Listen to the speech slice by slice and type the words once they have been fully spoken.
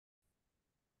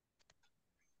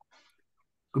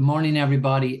Good morning,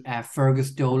 everybody.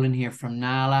 Fergus Dolan here from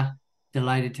NALA.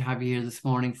 Delighted to have you here this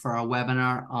morning for our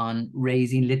webinar on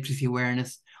raising literacy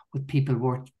awareness with people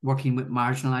working with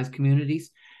marginalised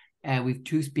communities. We've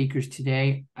two speakers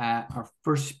today. Our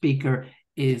first speaker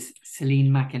is Celine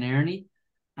McInerney,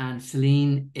 and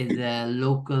Celine is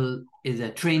a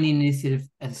training initiative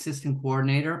assistant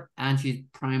coordinator, and she's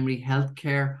primary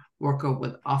healthcare worker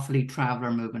with Offaly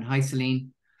Traveller Movement. Hi,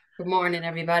 Celine. Good morning,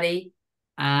 everybody.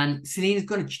 And Celine is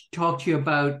going to talk to you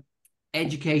about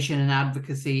education and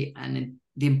advocacy and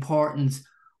the importance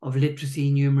of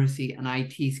literacy, numeracy, and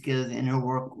IT skills in her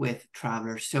work with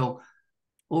travellers. So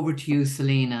over to you,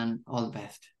 Celine, and all the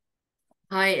best.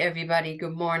 Hi, everybody.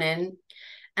 Good morning.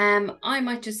 I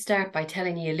might just start by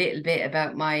telling you a little bit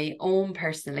about my own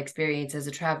personal experience as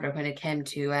a traveller when it came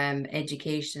to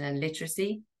education and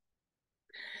literacy.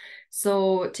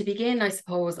 So to begin, I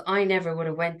suppose I never would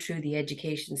have went through the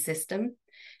education system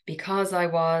because I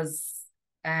was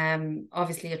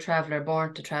obviously a traveller,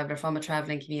 born to traveller from a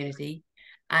travelling community.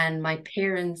 And my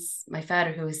parents, my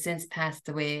father, who has since passed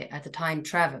away at the time,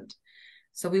 travelled.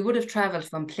 So we would have travelled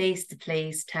from place to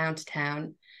place, town to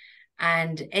town,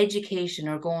 and education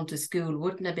or going to school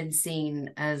wouldn't have been seen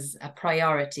as a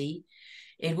priority.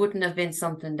 It wouldn't have been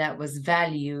something that was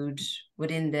valued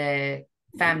within the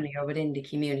family or within the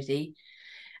community.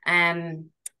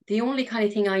 The only kind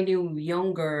of thing I knew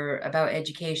younger about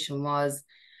education was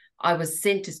I was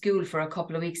sent to school for a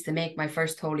couple of weeks to make my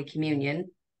first Holy Communion.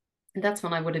 And that's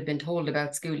when I would have been told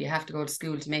about school. You have to go to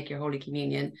school to make your Holy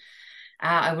Communion.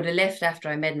 I would have left after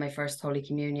I made my first Holy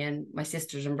Communion. My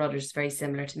sisters and brothers, very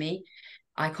similar to me.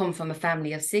 I come from a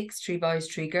family of six, 3 boys,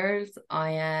 3 girls.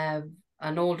 I have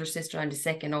an older sister. I'm the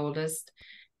second oldest,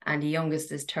 and the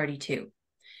youngest is 32.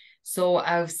 So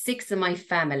out of 6 in my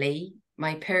family,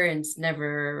 my parents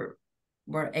never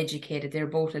were educated. They're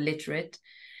both illiterate.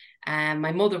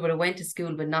 My mother would have went to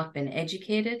school but not been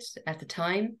educated at the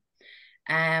time.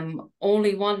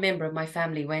 Only one member of my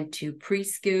family went to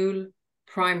preschool,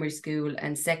 primary school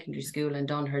and secondary school and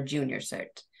done her junior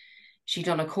cert. She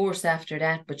done a course after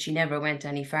that, but she never went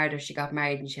any further. She got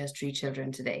married and she has 3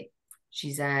 children today.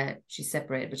 She's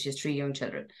separated, but she has 3 young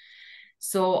children.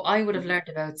 So I would have learned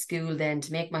about school then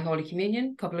to make my Holy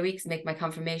Communion, a couple of weeks, make my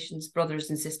confirmations,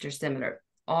 brothers and sisters similar.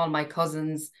 All my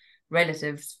cousins,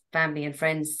 relatives, family and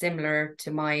friends similar to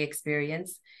my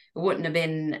experience. It wouldn't have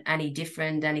been any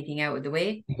different, anything out of the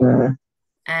way.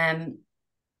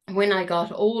 When I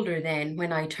got older then,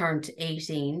 when I turned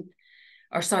 18,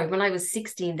 when I was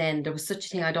 16 then, there was such a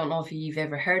thing, I don't know if you've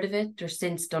ever heard of it. They're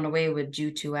since done away with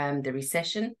due to the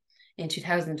recession. In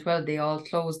 2012, they all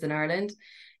closed in Ireland.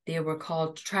 They were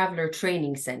called traveller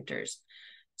training centres.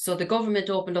 So the government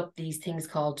opened up these things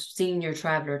called senior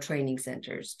traveller training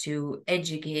centres to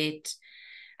educate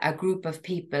a group of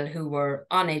people who were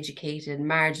uneducated,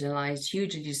 marginalised,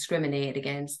 hugely discriminated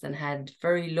against, and had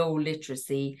very low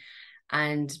literacy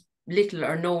and little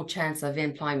or no chance of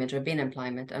employment or being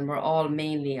employment, and were all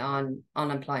mainly on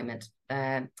unemployment,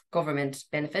 government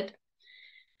benefit.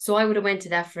 So I would have went to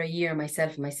that for a year,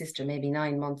 myself and my sister, maybe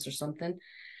 9 months or something.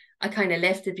 I kind of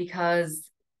left it because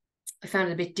I found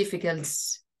it a bit difficult.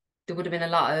 There would have been a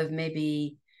lot of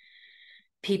maybe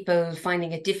people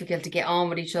finding it difficult to get on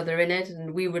with each other in it,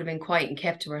 and we would have been quiet and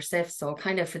kept to ourselves. So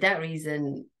kind of for that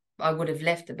reason, I would have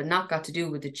left it, but not got to do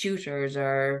with the tutors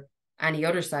or any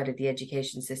other side of the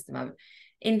education system.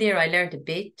 In there, I learned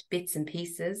bits and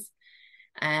pieces.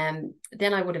 Then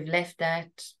I would have left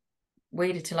that,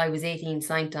 waited till I was 18,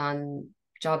 signed on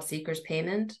job seekers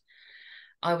payment.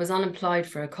 I was unemployed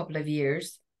for a couple of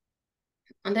years.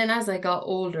 And then as I got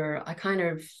older, I kind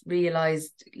of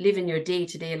realized living your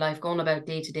day-to-day life, going about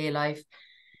day-to-day life,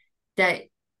 that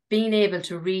being able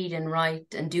to read and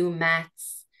write and do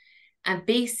maths and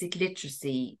basic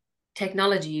literacy,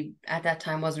 technology at that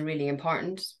time wasn't really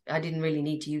important. I didn't really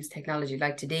need to use technology.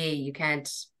 Like today, you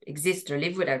can't exist or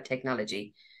live without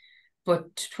technology.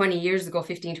 But 20 years ago,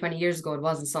 15, 20 years ago, it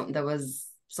wasn't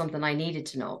something I needed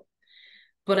to know.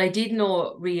 But I did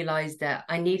realize that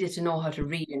I needed to know how to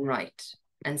read and write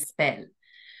and spell.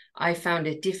 I found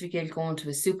it difficult going to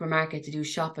a supermarket to do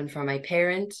shopping for my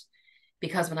parent,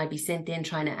 because when I'd be sent in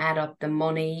trying to add up the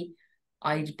money,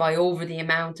 I'd buy over the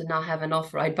amount and not have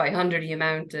enough, or I'd buy under the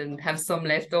amount and have some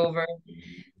left over.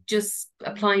 Just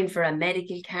applying for a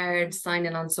medical card,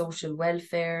 signing on social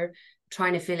welfare,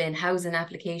 trying to fill in housing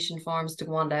application forms to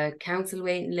go on the council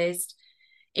waiting list.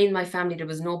 In my family, there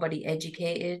was nobody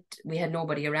educated. We had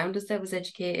nobody around us that was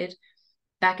educated.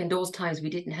 Back in those times, we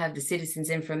didn't have the citizens'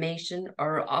 information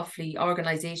or Offaly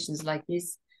organisations like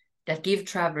this that give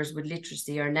travellers with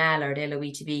literacy or NAL or the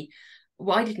LOETB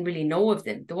well, I didn't really know of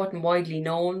them. They weren't widely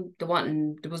known. There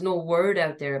was no word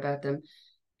out there about them.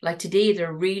 Like today,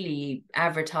 they're really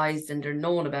advertised and they're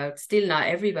known about. Still, not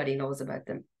everybody knows about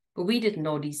them. But we didn't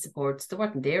know these supports. They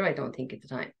weren't there, I don't think, at the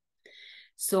time.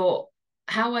 So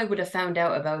how I would have found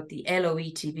out about the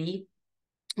LOETB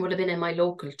would have been in my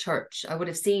local church. I would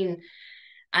have seen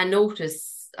a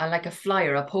notice, like a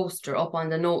flyer, a poster up on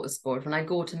the notice board when I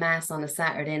go to mass on a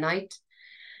Saturday night.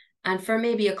 And for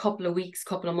maybe a couple of weeks,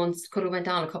 couple of months, could have went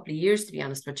on a couple of years, to be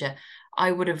honest with you,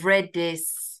 I would have read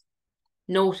this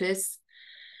notice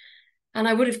and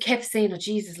I would have kept saying, oh,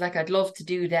 Jesus, like I'd love to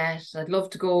do that. I'd love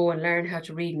to go and learn how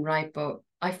to read and write. But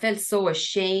I felt so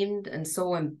ashamed and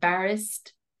so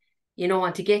embarrassed, you know,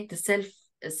 and to get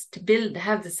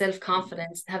have the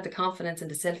self-confidence, have the confidence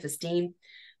and the self-esteem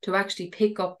to actually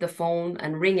pick up the phone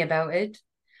and ring about it,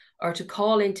 or to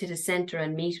call into the centre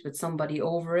and meet with somebody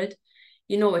over it.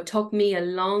 You know, it took me a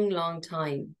long, long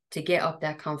time to get up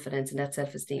that confidence and that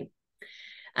self-esteem.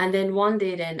 And then one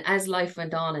day then, as life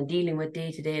went on and dealing with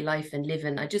day-to-day life and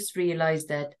living, I just realised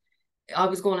that I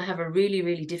was going to have a really,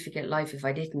 really difficult life if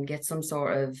I didn't get some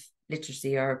sort of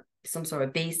literacy or some sort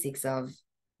of basics of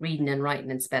reading and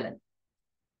writing and spelling.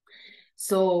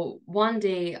 So one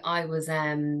day I was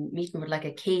meeting with like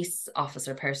a case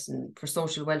officer person for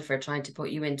social welfare, trying to put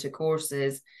you into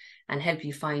courses and help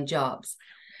you find jobs.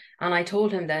 And I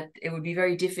told him that it would be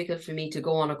very difficult for me to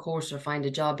go on a course or find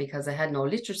a job because I had no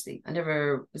literacy. I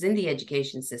never was in the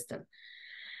education system.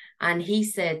 And he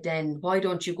said, then why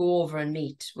don't you go over and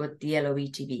meet with the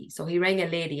LOETB? So he rang a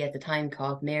lady at the time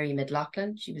called Mary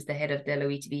McLaughlin. She was the head of the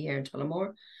LOETB here in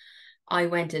Tullamore. I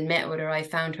went and met with her. I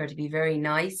found her to be very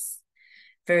nice,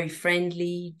 very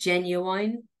friendly,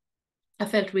 genuine. I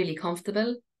felt really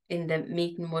comfortable in the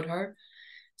meeting with her.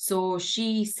 So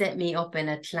she set me up in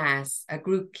a class, a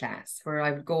group class, where I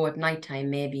would go at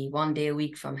nighttime, maybe one day a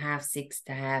week from 6:30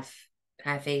 to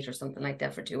half 8 or something like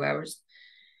that for 2 hours.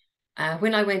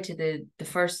 When I went to the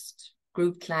first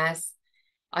group class,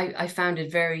 I found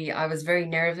it I was very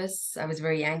nervous. I was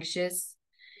very anxious.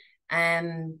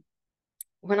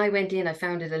 When I went in, I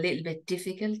found it a little bit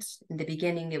difficult in the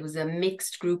beginning. It was a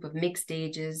mixed group of mixed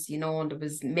ages, you know, and there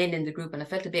was men in the group, and I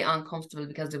felt a bit uncomfortable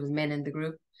because there was men in the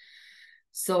group.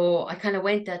 So I kind of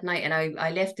went that night, and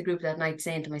I left the group that night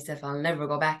saying to myself, I'll never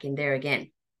go back in there again.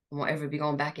 I won't ever be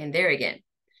going back in there again.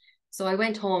 So I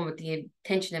went home with the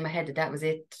intention in my head that was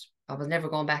it. I was never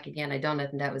going back again. I done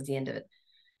it, and that was the end of it.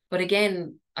 But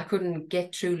again, I couldn't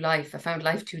get through life. I found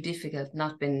life too difficult,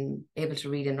 not been able to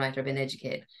read and write or been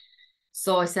educated.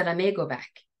 So I said, I may go back.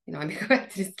 You know, I may go back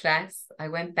to this class. I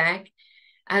went back.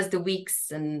 As the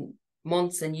weeks and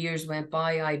months and years went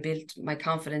by, I built my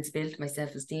confidence, built my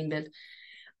self-esteem, built.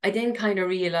 I then kind of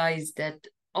realized that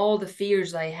all the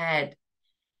fears I had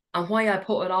and why I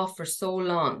put it off for so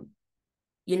long,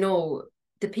 you know,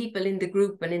 the people in the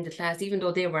group and in the class, even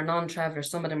though they were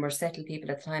non-travelers, some of them were settled people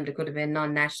at the time, they could have been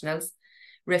non-nationals,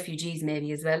 refugees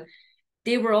maybe as well.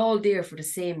 They were all there for the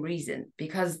same reason,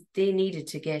 because they needed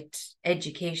to get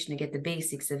education and get the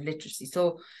basics of literacy.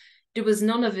 So there was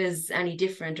none of us any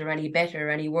different or any better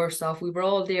or any worse off. We were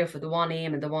all there for the one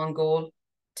aim and the one goal,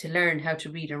 to learn how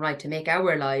to read and write, to make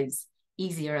our lives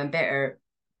easier and better.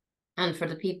 And for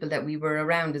the people that we were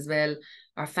around as well,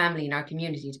 our family and our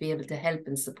community, to be able to help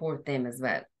and support them as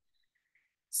well.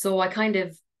 So I kind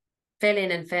of fell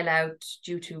in and fell out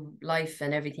due to life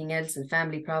and everything else and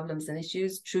family problems and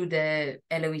issues through the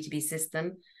LOETB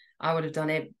system. I would have done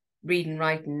it, reading,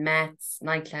 writing, maths,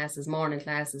 night classes, morning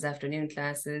classes, afternoon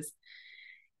classes.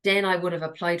 Then I would have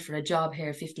applied for a job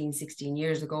here 15, 16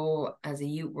 years ago as a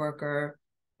youth worker,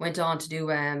 went on to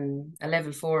do a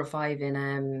level 4 or 5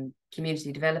 in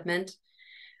community development.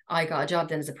 I got a job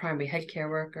then as a primary healthcare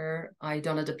worker. I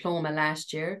done a diploma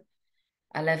last year,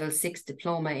 a level 6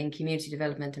 diploma in community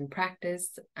development and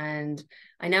practice. And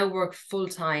I now work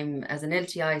full-time as an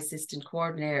LTI assistant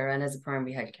coordinator and as a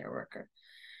primary healthcare worker.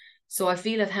 So I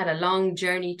feel I've had a long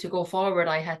journey to go forward.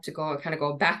 I had to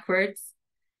go backwards.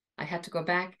 I had to go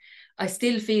back. I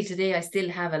still feel today I still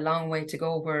have a long way to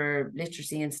go where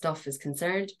literacy and stuff is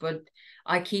concerned, but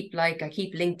I keep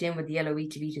linked in with the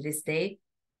LOETB to this day.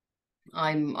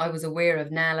 I was aware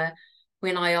of NALA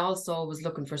when I also was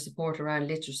looking for support around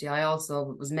literacy. I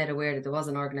also was made aware that there was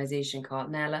an organisation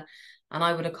called NALA, and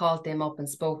I would have called them up and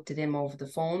spoke to them over the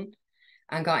phone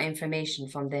and got information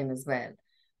from them as well.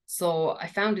 So I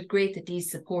found it great that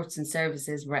these supports and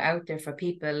services were out there for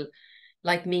people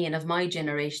like me and of my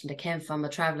generation that came from a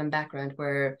travelling background,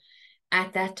 where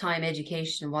at that time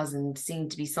education wasn't seen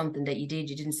to be something that you did.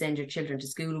 You didn't send your children to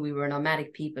school. We were a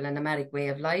nomadic people, a nomadic way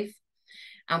of life.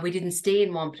 And we didn't stay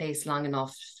in one place long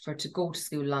enough to go to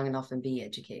school long enough and be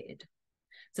educated.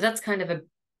 So that's kind of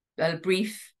a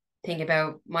brief thing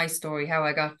about my story, how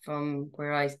I got from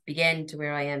where I began to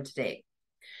where I am today.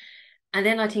 And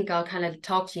then I think I'll kind of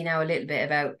talk to you now a little bit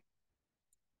about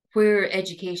where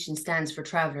education stands for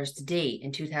travellers today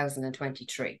in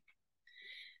 2023.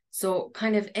 So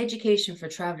kind of education for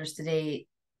travellers today,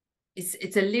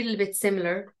 it's a little bit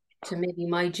similar to maybe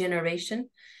my generation.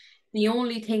 The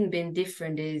only thing being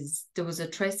different is there was a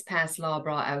trespass law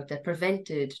brought out that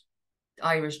prevented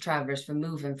Irish travellers from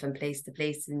moving from place to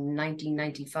place in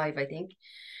 1995, I think.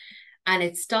 And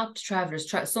it stopped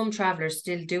travellers. Some travellers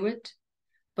still do it,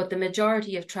 but the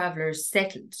majority of travellers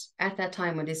settled. At that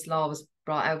time when this law was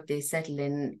brought out, they settled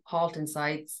in halting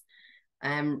sites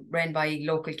run by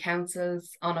local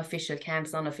councils, unofficial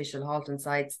camps, unofficial halting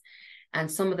sites, and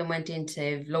some of them went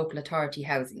into local authority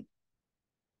housing.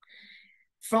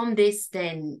 From this,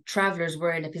 then, travellers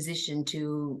were in a position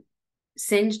to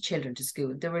send children to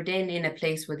school. They were then in a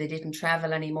place where they didn't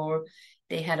travel anymore.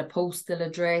 They had a postal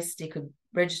address. They could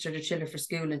register their children for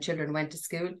school, and children went to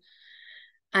school.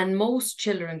 And most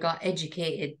children got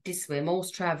educated this way.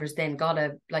 Most travellers then got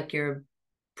your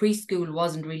preschool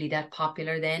wasn't really that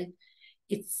popular then.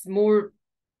 It's more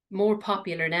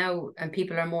popular now, and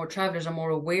travellers are more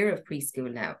aware of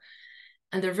preschool now.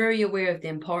 And they're very aware of the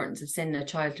importance of sending a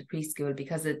child to preschool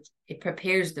because it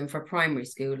prepares them for primary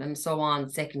school and so on,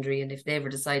 secondary, and if they ever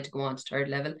decide to go on to third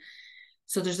level.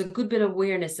 So there's a good bit of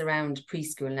awareness around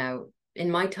preschool now.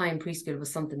 In my time, preschool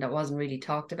was something that wasn't really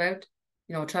talked about.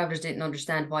 You know, travellers didn't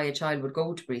understand why a child would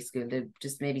go to preschool. They'd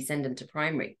just maybe send them to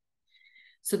primary.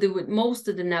 So most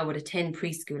of them now would attend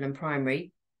preschool and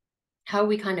primary. How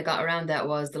we kind of got around that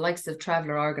was the likes of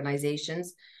traveller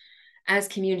organisations, as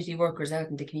community workers out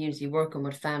in the community, working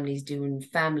with families, doing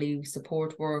family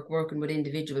support work, working with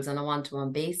individuals on a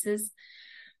one-to-one basis,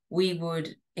 we would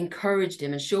encourage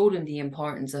them and show them the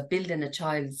importance of building a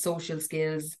child's social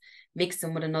skills,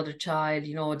 mixing with another child,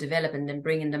 you know, developing them,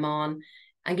 bringing them on,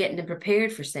 and getting them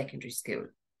prepared for secondary school.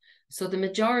 So the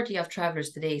majority of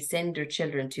travellers today send their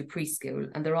children to preschool,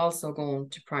 and they're also going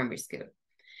to primary school.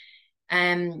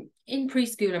 In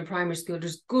preschool and primary school,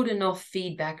 there's good enough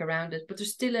feedback around it, but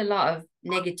there's still a lot of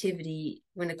negativity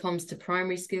when it comes to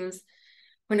primary schools,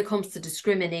 when it comes to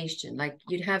discrimination. Like,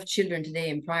 you'd have children today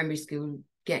in primary school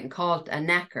getting called a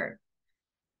knacker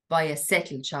by a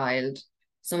settled child,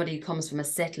 somebody who comes from a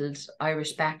settled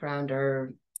Irish background,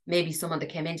 or maybe someone that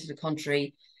came into the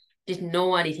country, didn't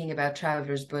know anything about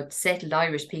travellers, but settled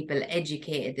Irish people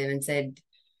educated them and said,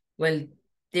 well,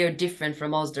 they're different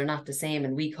from us, they're not the same,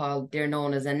 and they're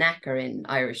known as a knacker in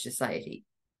Irish society.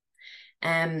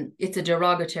 It's a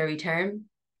derogatory term.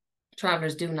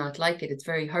 Travellers do not like it. It's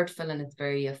very hurtful and it's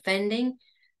very offending.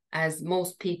 As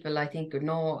most people, I think,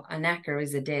 know, a knacker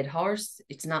is a dead horse.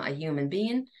 It's not a human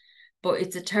being, but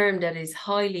it's a term that is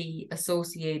highly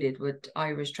associated with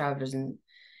Irish travellers, and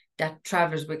that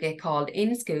travellers would get called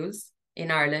in schools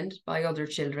in Ireland by other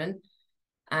children.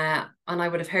 And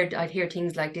I'd hear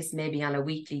things like this maybe on a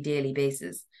weekly, daily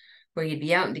basis, where you'd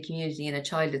be out in the community and a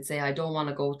child would say, I don't want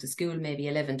to go to school, maybe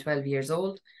 11, 12 years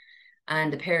old.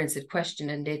 And the parents would question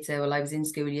and they'd say, well, I was in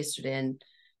school yesterday and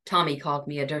Tommy called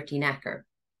me a dirty knacker.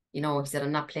 You know, he said,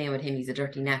 I'm not playing with him, he's a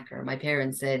dirty knacker. My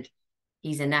parents said,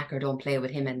 he's a knacker, don't play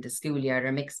with him in the schoolyard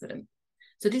or mix with him.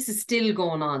 So this is still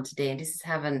going on today, and this is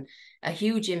having a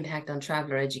huge impact on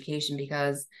traveller education,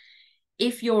 because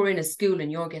if you're in a school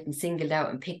and you're getting singled out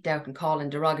and picked out and called in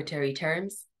derogatory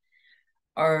terms,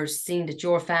 or seeing that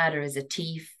your father is a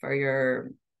thief, or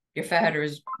your father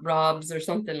is robs or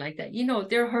something like that, you know,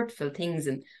 they're hurtful things.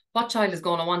 And what child is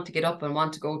going to want to get up and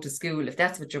want to go to school if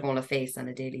that's what you're going to face on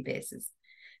a daily basis?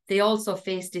 They also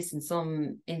face this in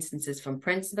some instances from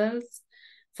principals,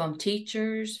 from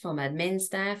teachers, from admin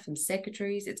staff, from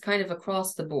secretaries. It's kind of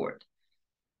across the board.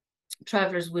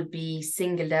 Travellers would be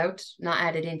singled out, not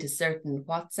added into certain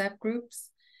WhatsApp groups,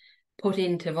 put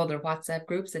into other WhatsApp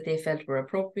groups that they felt were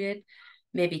appropriate,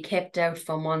 maybe kept out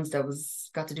from ones that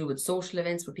got to do with social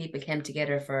events where people came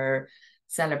together for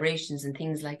celebrations and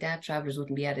things like that. Travellers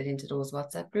wouldn't be added into those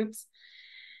WhatsApp groups.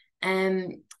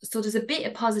 So there's a bit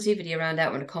of positivity around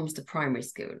that when it comes to primary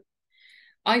school.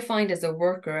 I find, as a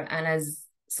worker and as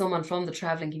someone from the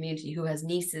travelling community who has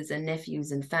nieces and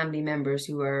nephews and family members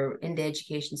who are in the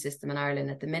education system in Ireland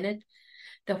at the minute,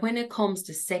 that when it comes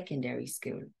to secondary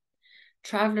school,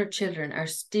 traveller children are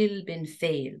still being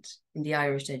failed in the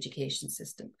Irish education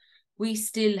system. We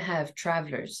still have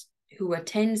travellers who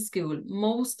attend school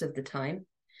most of the time.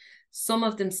 Some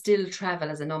of them still travel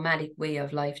as a nomadic way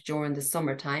of life during the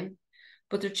summertime,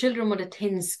 but their children would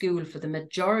attend school for the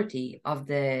majority of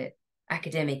the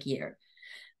academic year.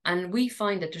 And we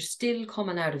find that they're still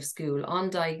coming out of school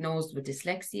undiagnosed with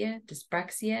dyslexia,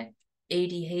 dyspraxia,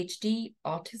 ADHD,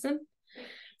 autism,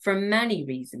 for many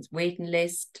reasons. Waiting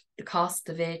list, the cost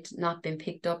of it, not being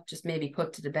picked up, just maybe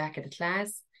put to the back of the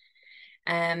class.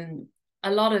 A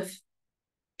lot of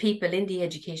people in the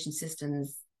education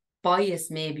systems bias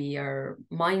maybe or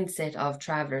mindset of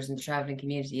travellers in the travelling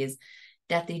community is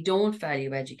that they don't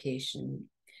value education,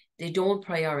 they don't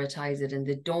prioritise it, and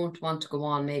they don't want to go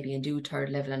on maybe and do third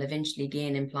level and eventually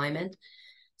gain employment.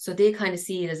 So they kind of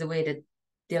see it as a way that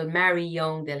they'll marry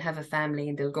young, they'll have a family,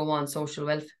 and they'll go on social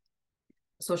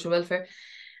welfare.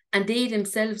 And they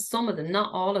themselves, some of them,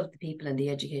 not all of the people in the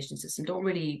education system, don't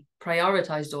really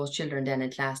prioritise those children then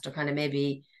in class. They're kind of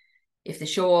maybe, if they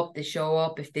show up, they show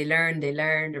up. If they learn, they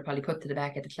learn. They're probably put to the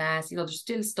back of the class. You know, there's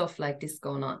still stuff like this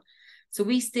going on. So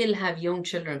we still have young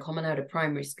children coming out of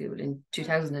primary school in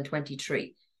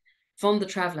 2023 from the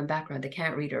travelling background. They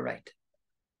can't read or write,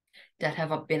 that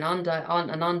have been on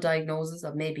an undiagnosis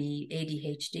of maybe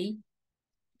ADHD.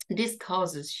 This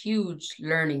causes huge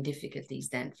learning difficulties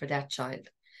then for that child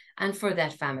and for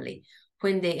that family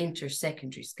when they enter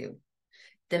secondary school.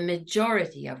 The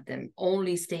majority of them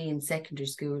only stay in secondary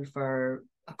school for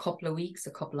a couple of weeks,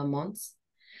 a couple of months.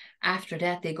 After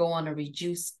that, they go on a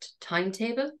reduced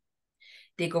timetable.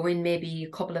 They go in maybe a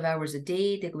couple of hours a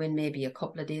day. They go in maybe a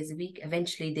couple of days a week.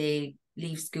 Eventually, they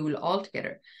leave school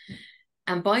altogether.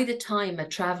 And by the time a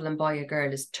travelling boy or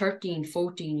girl is 13,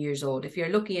 14 years old, if you're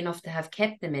lucky enough to have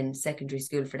kept them in secondary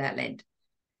school for that length,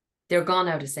 they're gone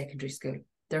out of secondary school.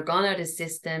 They're gone out of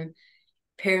system.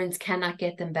 Parents cannot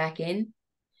get them back in.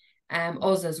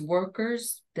 Us as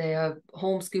workers, the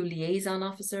homeschool liaison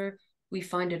officer, we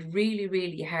find it really,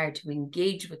 really hard to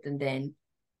engage with them then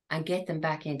and get them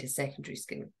back into secondary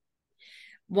school.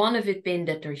 One of it being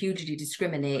that they're hugely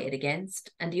discriminated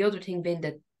against, and the other thing being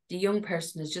that the young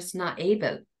person is just not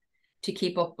able to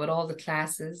keep up with all the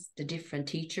classes, the different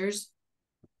teachers,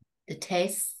 the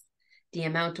tests, the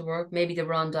amount of work. Maybe they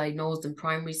were undiagnosed in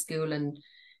primary school and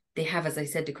they have, as I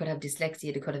said, they could have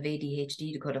dyslexia, they could have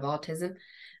ADHD, they could have autism,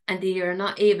 and they are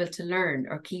not able to learn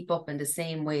or keep up in the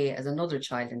same way as another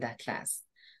child in that class.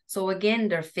 So again,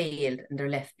 they're failed and they're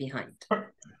left behind.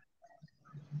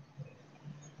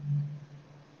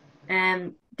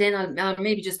 Then I'll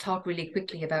maybe just talk really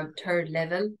quickly about third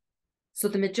level. So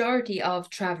the majority of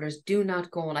travellers do not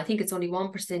go on. I think it's only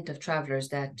 1% of travellers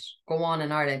that go on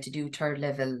in Ireland to do third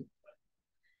level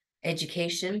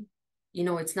education. You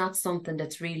know, it's not something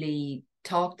that's really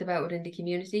talked about within the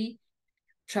community.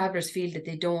 Travellers feel that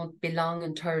they don't belong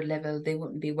in third level. They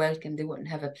wouldn't be welcome. They wouldn't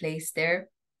have a place there.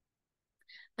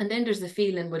 And then there's the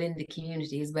feeling within the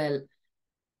community as well.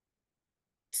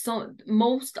 So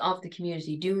most of the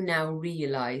community do now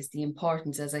realise the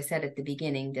importance, as I said at the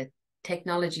beginning, that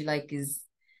technology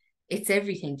it's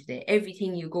everything today.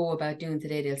 Everything you go about doing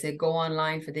today, they'll say, go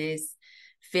online for this,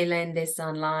 fill in this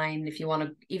online. If you want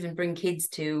to even bring kids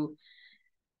to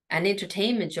an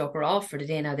entertainment joke or off for the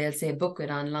day now, they'll say, book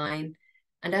it online.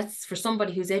 And that's, for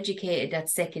somebody who's educated,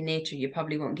 that's second nature. You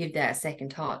probably won't give that a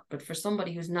second thought. But for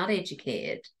somebody who's not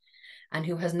educated and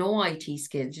who has no IT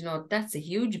skills, you know, that's a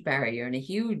huge barrier and a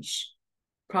huge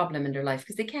problem in their life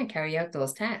because they can't carry out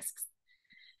those tasks.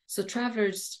 So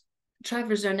travellers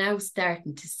are now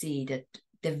starting to see that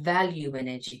the value in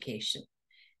education,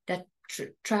 that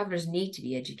travellers need to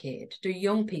be educated. Their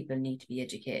young people need to be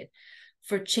educated.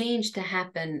 For change to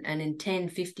happen, and in 10,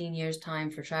 15 years'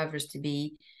 time for travellers to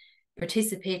be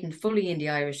participating fully in the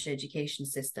Irish education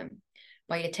system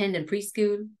by attending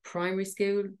preschool, primary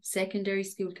school, secondary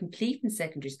school, completing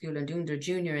secondary school and doing their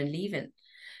junior and leaving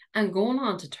and going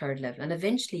on to third level and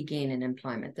eventually gaining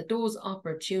employment, that those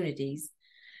opportunities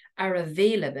are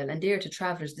available and they're to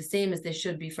travellers the same as they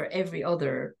should be for every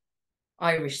other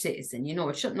Irish citizen. You know,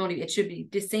 it should be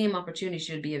the same opportunity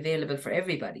should be available for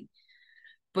everybody.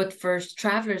 But for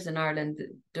travellers in Ireland,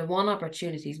 the one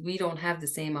opportunities, we don't have the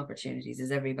same opportunities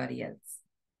as everybody else.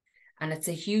 And it's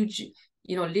a huge,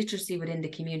 you know, literacy within the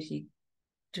community.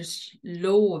 There's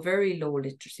very low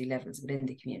literacy levels within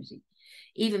the community.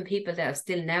 Even people that have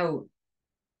still now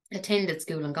attended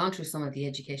school and gone through some of the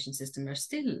education system are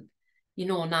still, you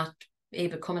know, not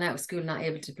able, coming out of school, not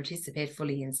able to participate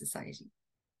fully in society.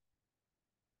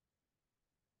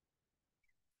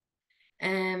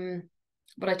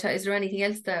 But is there anything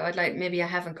else that I'd like, maybe I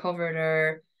haven't covered,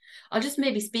 or I'll just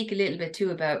maybe speak a little bit too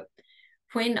about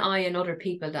when I and other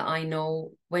people that I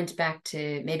know went back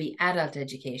to maybe adult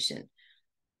education.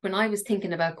 When I was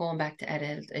thinking about going back to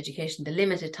adult education, the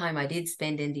limited time I did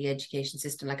spend in the education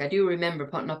system, like I do remember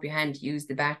putting up your hand to use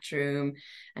the bathroom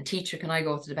and teacher, can I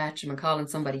go to the bathroom, and calling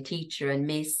somebody teacher and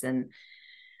miss, and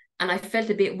And I felt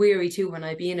a bit weary too when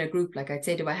I'd be in a group. Like I'd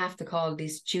say, do I have to call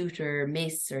this tutor,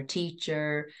 miss or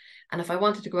teacher? And if I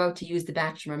wanted to go out to use the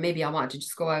bathroom, or maybe I wanted to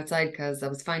just go outside because I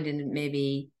was finding it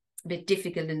maybe a bit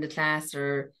difficult in the class,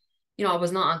 or, I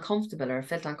was not uncomfortable or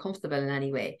felt uncomfortable in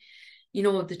any way.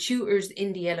 The tutors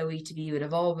in the LOE2B would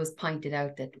have always pointed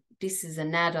out that this is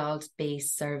an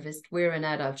adult-based service. We're an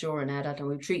adult, you're an adult, and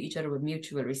we treat each other with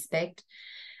mutual respect.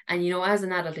 And, as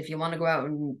an adult, if you want to go out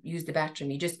and use the bathroom,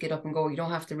 you just get up and go. You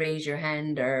don't have to raise your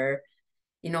hand or,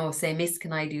 say, Miss,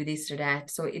 can I do this or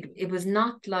that? So it was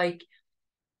not like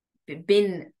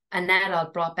being an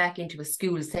adult brought back into a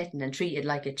school setting and treated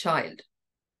like a child.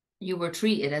 You were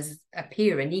treated as a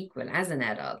peer and equal as an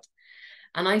adult.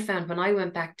 And I found when I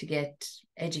went back to get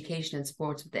education and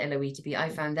sports with the LOE2B, I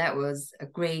found that was a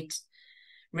great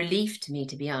relief to me,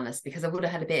 to be honest, because I would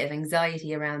have had a bit of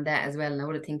anxiety around that as well. And I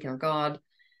would have thinking, oh God,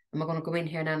 am I going to go in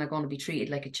here now and I'm going to be treated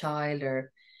like a child? And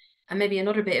maybe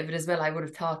another bit of it as well, I would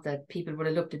have thought that people would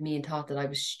have looked at me and thought that I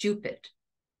was stupid.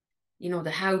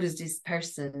 How does this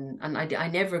person, and I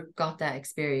never got that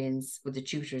experience with the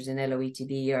tutors in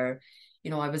LOE2B, or,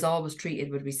 I was always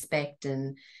treated with respect,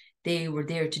 and they were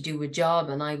there to do a job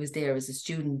and I was there as a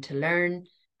student to learn.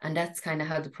 And that's kind of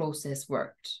how the process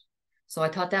worked. So I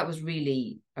thought that was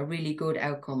really a really good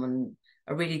outcome and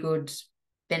a really good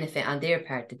benefit on their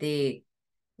part, that they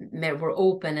were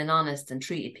open and honest and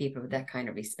treated people with that kind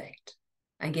of respect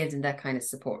and gave them that kind of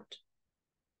support.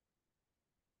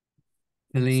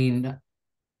 Celine,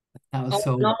 that was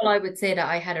so... All I would say that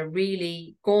I had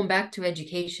going back to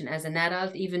education as an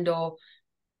adult, even though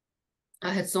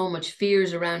I had so much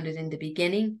fears around it in the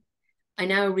beginning, I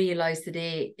now realize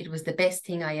today it was the best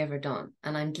thing I ever done.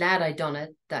 And I'm glad I done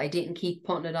it, that I didn't keep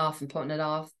putting it off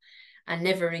and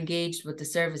never engaged with the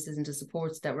services and the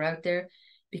supports that were out there.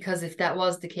 Because if that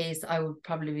was the case, I would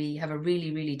probably have a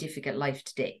really, really difficult life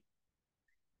today.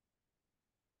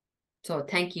 So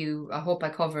thank you. I hope I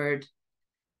covered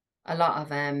a lot of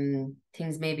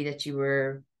things maybe that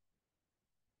you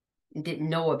didn't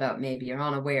know about, maybe, or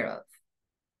unaware of.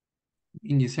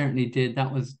 And you certainly did.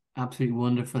 That was absolutely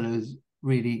wonderful. It was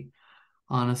really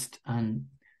honest and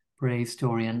brave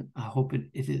story, and I hope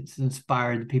it's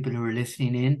inspired the people who are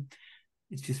listening in.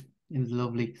 It was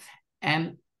lovely.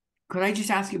 Could I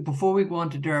just ask you, before we go on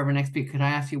to Derv next week, could I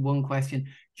ask you one question?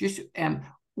 Just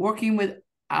working with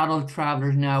adult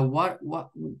travelers now, what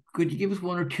could you give us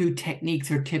one or two techniques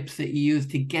or tips that you use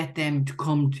to get them to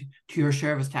come to your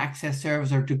service, to access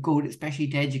service, or to go especially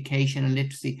to education and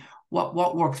literacy?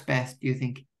 What works best, do you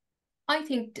think? I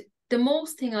think the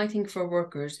most thing I think for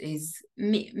workers is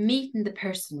meeting the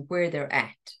person where they're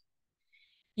at.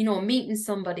 Meeting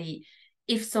somebody,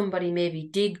 if somebody maybe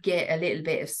did get a little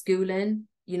bit of schooling,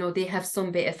 they have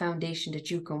some bit of foundation that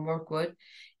you can work with.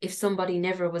 If somebody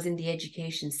never was in the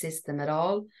education system at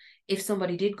all, if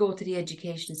somebody did go to the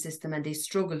education system and they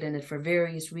struggled in it for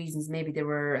various reasons, maybe they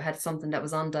had something that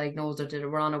was undiagnosed, or they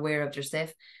were unaware of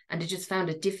themselves and they just found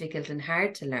it difficult and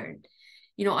hard to learn.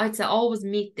 I'd say always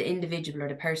meet the individual or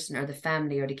the person or the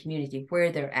family or the community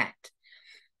where they're at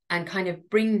and kind of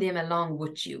bring them along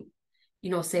with you.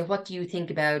 Say, what do you think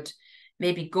about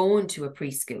maybe going to a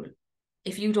preschool?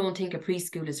 If you don't think a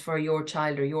preschool is for your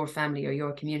child or your family or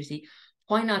your community,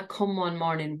 why not come one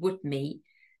morning with me?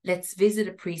 Let's visit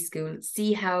a preschool,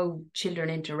 see how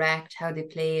children interact, how they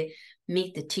play,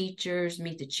 meet the teachers,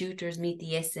 meet the tutors, meet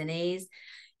the SNAs,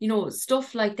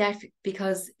 stuff like that,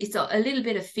 because it's a little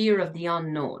bit of fear of the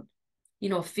unknown,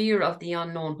 fear of the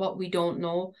unknown, what we don't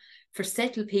know. For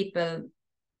settled people,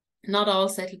 not all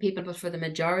settled people, but for the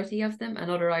majority of them and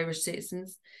other Irish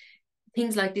citizens,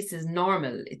 things like this is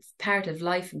normal. It's part of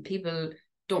life, and people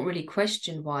don't really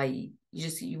question why.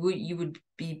 You would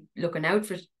be looking out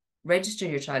for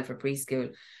registering your child for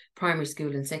preschool, primary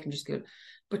school and secondary school.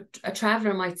 But a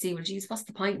traveller might say, well, geez, what's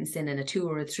the point in sending a 2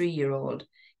 or a 3-year-old,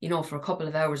 for a couple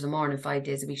of hours a morning, 5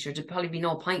 days a week? Sure, there'd probably be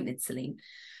no point in it, Celine.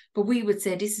 But we would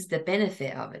say this is the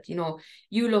benefit of it.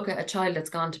 You look at a child that's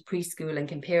gone to preschool and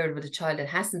compare it with a child that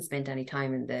hasn't spent any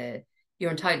time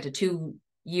you're entitled to 2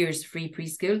 years free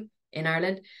preschool in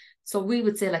Ireland. So we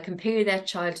would say, like, compare that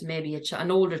child to maybe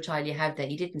an older child you have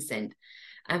that you didn't send.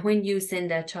 And when you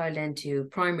send that child into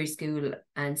primary school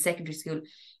and secondary school,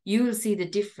 you'll see the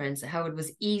difference, how it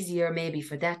was easier maybe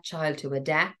for that child to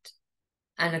adapt,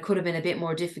 and it could have been a bit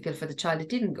more difficult for the child that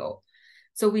didn't go.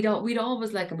 So we'd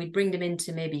always and we'd bring them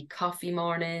into maybe coffee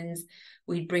mornings,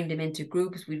 we'd bring them into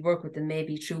groups, we'd work with them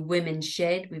maybe through Women's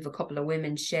Shed. We have a couple of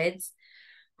women's sheds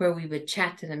where we would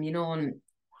chat to them, and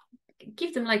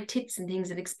give them tips and things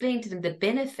and explain to them the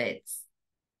benefits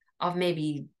of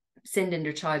maybe sending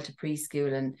their child to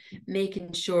preschool and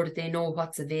making sure that they know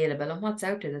what's available and what's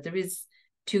out there, that there is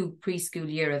to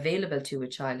preschool year available to a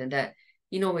child, and that,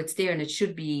 you know, it's there and it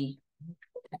should be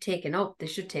taken up. They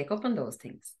should take up on those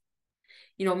things.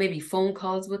 You know, maybe phone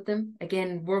calls with them,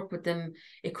 again, work with them.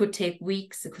 It could take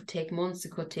weeks, it could take months,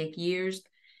 it could take years,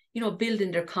 you know,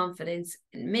 building their confidence,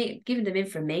 giving them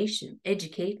information,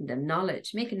 educating them,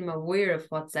 knowledge, making them aware of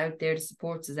what's out there, the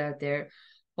supports is out there,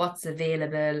 what's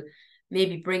available,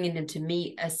 maybe bringing them to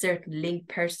meet a certain link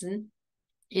person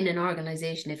in an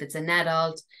organization. If it's an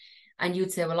adult and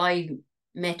you'd say, well, I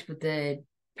met with the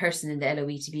person in the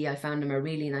LOETB, I found them a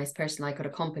really nice person, I could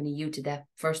accompany you to that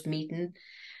first meeting.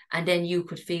 And then you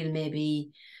could feel maybe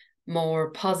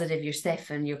more positive yourself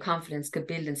and your confidence could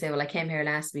build and say, well, I came here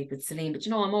last week with Celine, but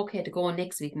you know, I'm okay to go on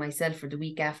next week myself or the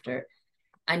week after.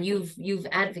 And you've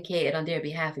advocated on their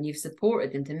behalf and you've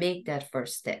supported them to make that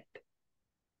first step,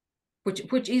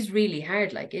 which is really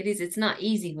hard. Like it's not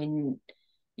easy when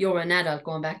you're an adult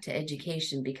going back to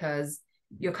education, because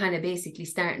you're kind of basically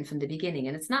starting from the beginning,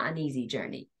 and it's not an easy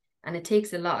journey. And it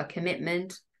takes a lot of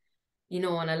commitment, you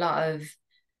know, and a lot of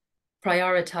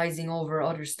prioritizing over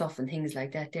other stuff and things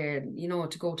like that there, you know,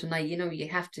 to go tonight, you know, you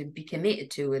have to be committed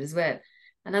to it as well.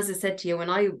 And as I said to you, when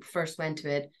I first went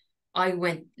to it, I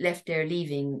left there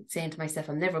leaving saying to myself,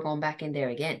 I'm never going back in there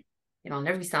again. You know, I'll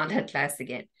never be sat in that class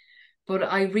again. But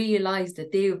I realized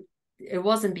that it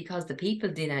wasn't because the people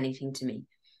did anything to me.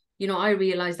 You know, I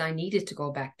realized I needed to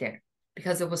go back there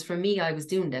because it was for me. I was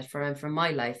doing that for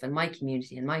my life and my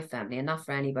community and my family, and not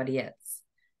for anybody else.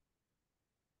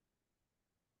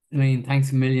 I mean,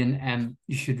 thanks a million.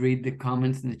 You should read the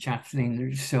comments in the chat thing.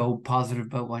 They're so positive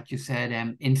about what you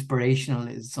said. Inspirational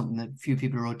is something that a few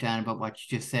people wrote down about what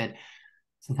you just said.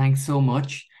 So thanks so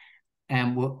much. We're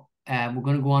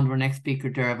going to go on to our next speaker,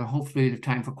 Derv, and hopefully we have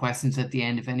time for questions at the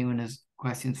end if anyone has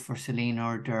questions for Celine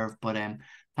or Derv. But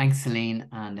thanks, Celine,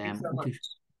 and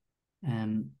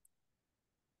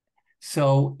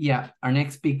so yeah, our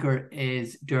next speaker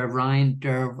is Derv Ryan.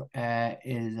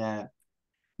 Derv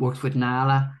works with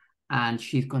NALA, and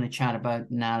she's going to chat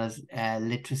about NALA's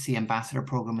literacy ambassador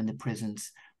program in the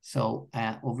prisons. So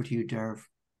over to you, Derv.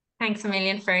 Thanks a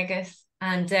million, Fergus.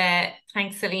 And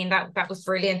thanks, Celine. That was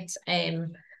brilliant.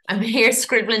 I'm here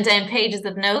scribbling down pages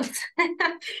of notes.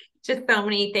 Just so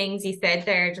many things you said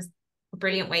there, just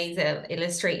brilliant ways of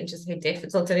illustrating just how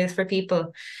difficult it is for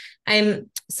people.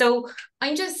 So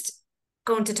I'm just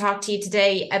going to talk to you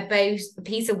today about a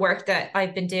piece of work that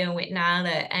I've been doing with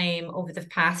NALA over the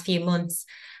past few months.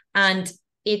 And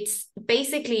it's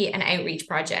basically an outreach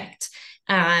project.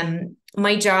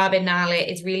 My job in NALA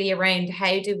is really around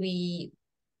how do we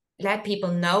let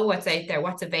people know what's out there,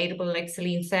 what's available, like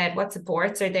Celine said, what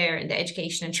supports are there in the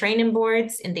education and training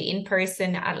boards, in the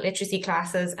in-person adult literacy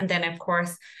classes. And then, of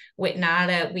course, with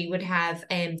NALA, we would have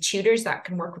tutors that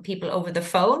can work with people over the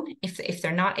phone if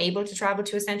they're not able to travel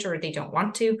to a centre or they don't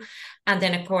want to. And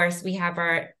then, of course, we have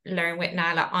our Learn with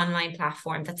NALA online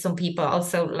platform that some people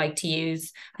also like to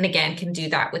use, and again, can do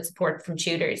that with support from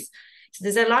tutors. So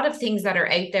there's a lot of things that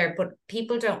are out there, but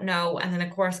people don't know. And then,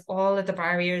 of course, all of the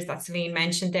barriers that Celine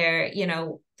mentioned there, you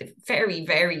know, the very,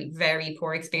 very, very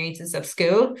poor experiences of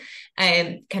school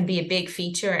can be a big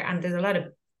feature. And there's a lot of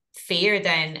fear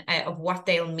then of what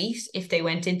they'll meet if they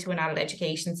went into an adult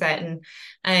education setting.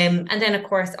 And then, of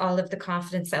course, all of the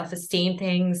confidence, self-esteem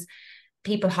things,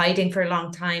 people hiding for a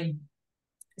long time.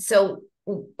 So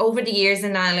over the years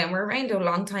in NALA, and we're around a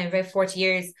long time, about 40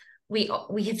 years, we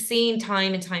have seen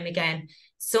time and time again,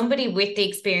 somebody with the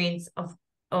experience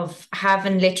of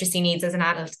having literacy needs as an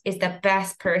adult is the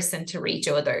best person to reach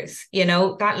others. You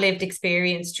know, that lived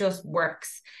experience just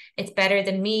works. It's better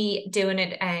than me doing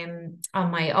it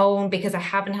on my own because I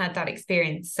haven't had that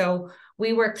experience. So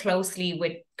we work closely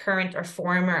with current or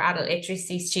former adult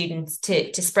literacy students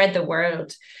to spread the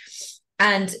word.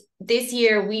 And this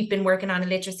year we've been working on a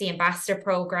literacy ambassador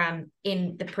program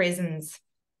in the prisons.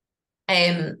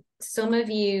 Some of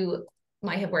you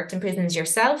might have worked in prisons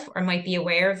yourself or might be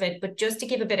aware of it, but just to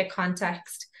give a bit of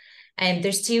context,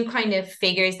 there's two kind of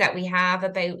figures that we have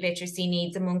about literacy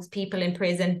needs amongst people in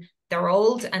prison. They're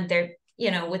old and they're, you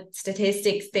know, with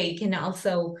statistics, they can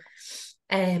also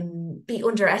be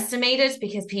underestimated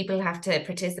because people have to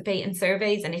participate in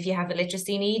surveys. And if you have a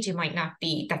literacy need, you might not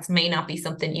be, that may not be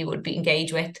something you would be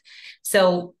engaged with.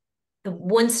 So the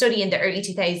one study in the early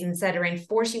 2000s said around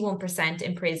 41%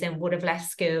 in prison would have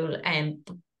left school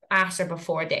at or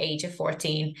before the age of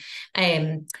 14.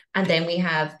 And then we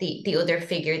have the other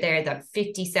figure there that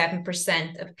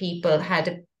 57% of people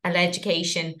had an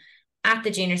education at the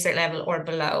junior cert level or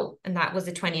below. And that was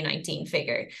a 2019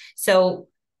 figure. So,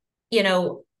 you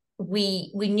know,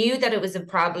 we knew that it was a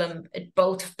problem,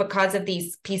 both because of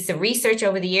these pieces of research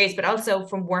over the years, but also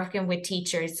from working with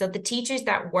teachers. So the teachers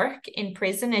that work in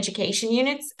prison education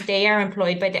units, they are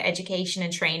employed by the education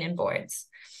and training boards.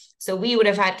 So we would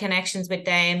have had connections with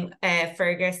them.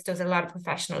 Fergus does a lot of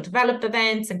professional development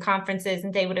events and conferences,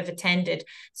 and they would have attended.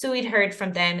 So we'd heard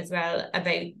from them as well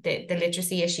about the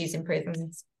literacy issues in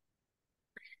prisons.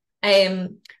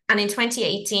 And in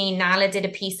 2018, NALA did a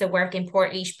piece of work in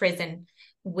Portlaoise Prison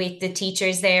with the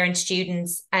teachers there and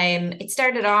students. It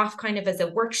started off kind of as a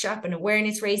workshop and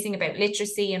awareness raising about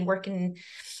literacy, and working,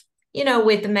 you know,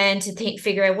 with the men to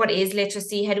figure out what is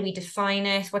literacy, how do we define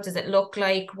it, what does it look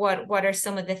like, what are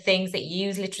some of the things that you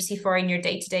use literacy for in your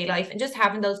day-to-day life, and just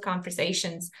having those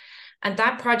conversations. And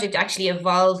that project actually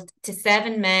evolved to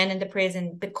 7 men in the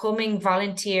prison becoming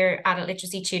volunteer adult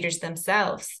literacy tutors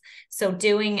themselves. So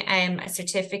doing a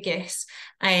certificate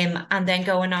and then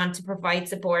going on to provide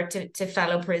support to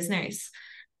fellow prisoners.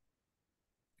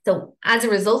 So as a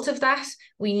result of that,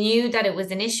 we knew that it was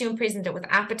an issue in prison, there was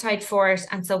appetite for it.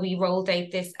 And so we rolled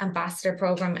out this ambassador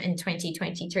program in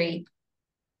 2023.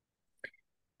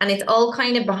 And it's all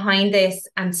kind of behind this.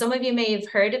 And some of you may have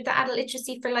heard of the Adult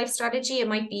Literacy for Life strategy. It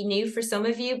might be new for some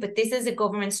of you, but this is a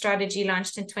government strategy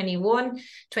launched in 2021.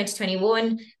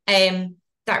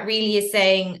 That really is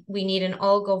saying we need an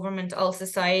all government, all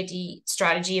society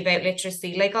strategy about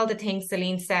literacy. Like all the things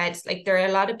Celine said, like there are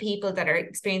a lot of people that are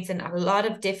experiencing a lot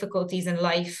of difficulties in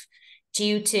life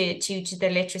due to the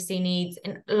literacy needs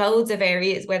in loads of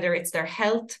areas, whether it's their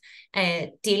health,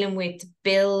 dealing with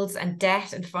bills and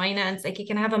debt and finance. Like it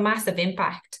can have a massive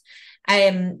impact.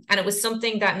 And it was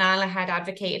something that NALA had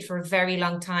advocated for a very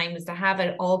long time, was to have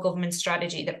an all government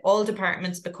strategy that all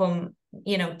departments become,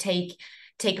 you know, take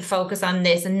a focus on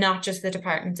this, and not just the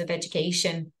Department of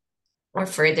Education or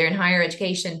further in higher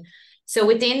education. So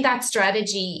within that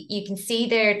strategy, you can see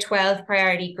there 12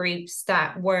 priority groups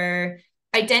that were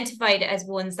identified as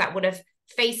ones that would have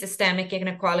faced systemic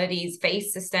inequalities,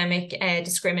 faced systemic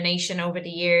discrimination over the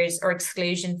years, or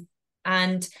exclusion,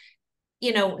 and,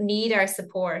 you know, need our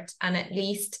support, and at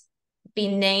least be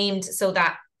named so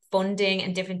that funding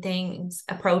and different things,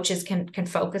 approaches can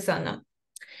focus on them.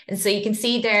 And so you can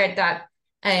see there that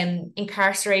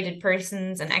incarcerated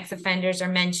persons and ex-offenders are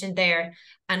mentioned there.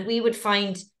 And we would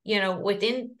find, you know,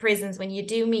 within prisons, when you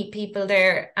do meet people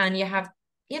there and you have,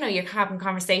 you know, you're having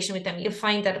conversation with them, you'll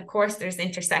find that, of course, there's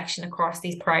intersection across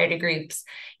these priority groups.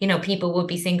 You know, people will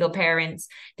be single parents,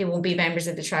 they won't be members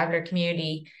of the traveller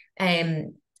community.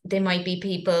 They might be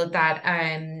people that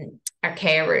are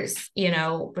carers, you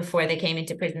know, before they came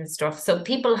into prison and stuff. So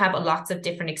people have lots of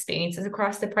different experiences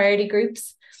across the priority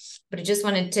groups. But I just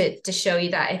wanted to show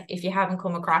you that if you haven't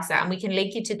come across that, and we can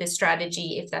link you to the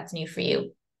strategy if that's new for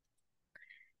you.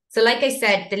 So like I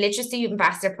said, the Literacy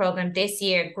Ambassador Programme this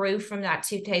year grew from that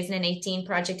 2018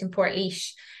 project in Portlaoise,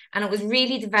 and it was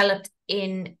really developed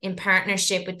in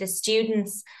partnership with the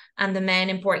students and the men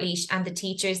in Portlaoise and the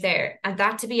teachers there. And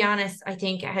that, to be honest, I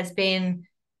think has been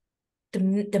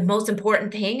the most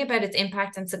important thing about its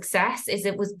impact and success, is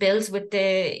it was built with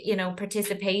the, you know,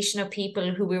 participation of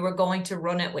people who we were going to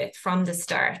run it with from the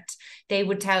start. They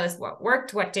would tell us what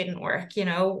worked, what didn't work, you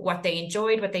know, what they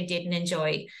enjoyed, what they didn't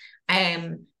enjoy.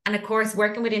 And of course,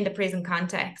 working within the prison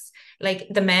context, like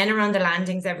the men are on the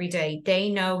landings every day, they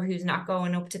know who's not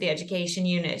going up to the education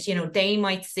unit. You know, they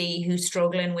might see who's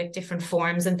struggling with different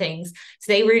forms and things.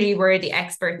 So they really were the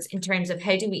experts in terms of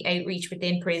how do we outreach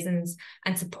within prisons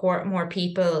and support more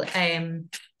people to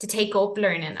take up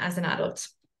learning as an adult.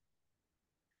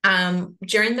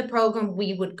 During the program,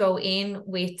 we would go in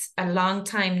with a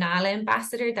long-time NALA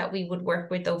ambassador that we would work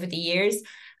with over the years,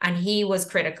 and he was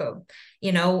critical.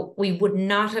 You know, we would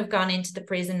not have gone into the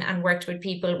prison and worked with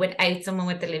people without someone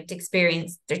with the lived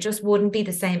experience. There just wouldn't be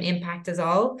the same impact at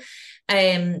all.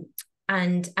 And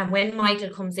when Michael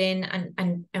comes in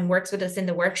and works with us in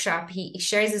the workshop, he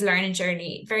shares his learning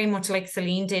journey, very much like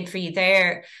Celine did for you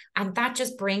there. And that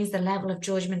just brings the level of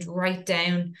judgment right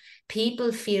down.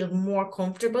 People feel more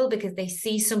comfortable because they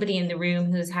see somebody in the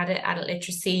room who's had adult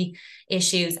literacy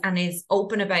issues and is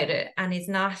open about it and is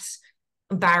not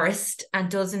embarrassed and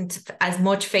doesn't as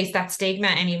much face that stigma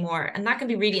anymore. And that can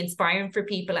be really inspiring for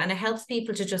people, and it helps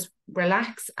people to just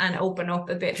relax and open up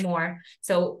a bit more.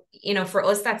 So, you know, for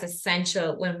us, that's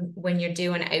essential when you're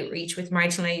doing outreach with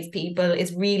marginalised people,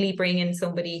 is really bringing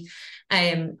somebody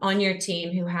on your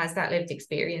team who has that lived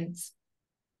experience.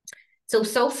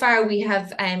 So far we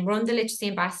have run the Literacy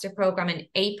Ambassador Programme in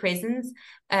 8 prisons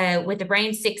with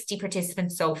around 60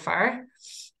 participants so far.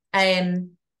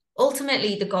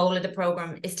 Ultimately, the goal of the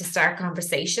programme is to start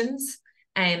conversations.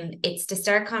 It's to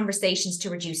start conversations to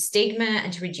reduce stigma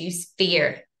and to reduce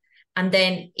fear. And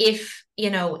then if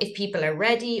people are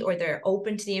ready or they're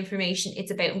open to the information,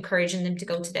 it's about encouraging them to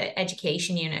go to the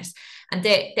education unit. And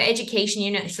the education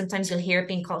unit, sometimes you'll hear it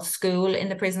being called school in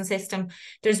the prison system.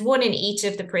 There's one in each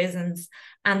of the prisons,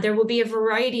 and there will be a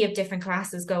variety of different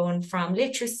classes going from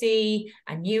literacy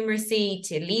and numeracy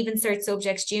to leaving cert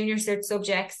subjects, junior cert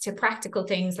subjects, to practical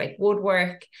things like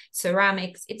woodwork,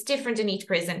 ceramics. It's different in each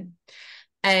prison.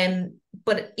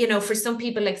 But for some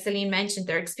people, like Celine mentioned,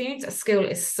 their experience at school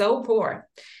is so poor,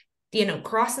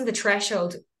 crossing the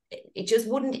threshold, it just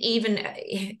wouldn't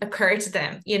even occur to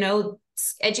them.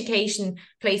 Education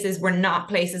places were not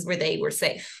places where they were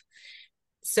safe.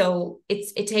 So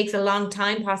it takes a long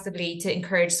time possibly to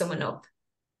encourage someone up.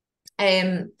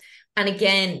 And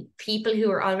again, people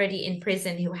who are already in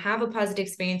prison, who have a positive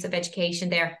experience of education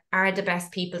there, are the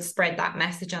best people to spread that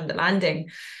message on the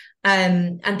landing.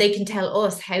 And they can tell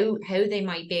us how they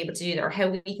might be able to do that, or how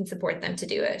we can support them to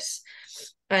do it.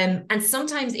 And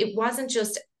sometimes it wasn't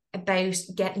just about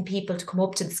getting people to come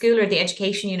up to the school or the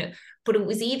education unit, but it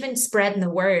was even spreading the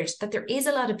word that there is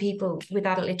a lot of people with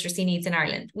adult literacy needs in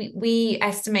Ireland. We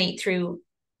estimate through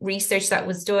research that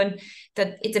was done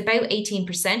that it's about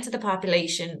 18% of the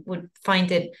population would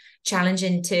find it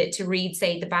challenging to read,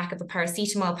 say, the back of a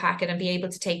paracetamol packet and be able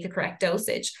to take the correct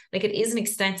dosage. Like, it is an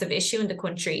extensive issue in the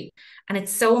country, and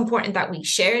it's so important that we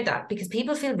share that, because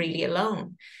people feel really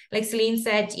alone. Like Celine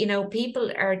said,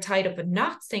 people are tied up in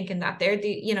knots thinking that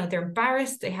they're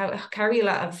embarrassed, they carry a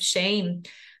lot of shame.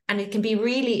 And it can be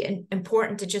really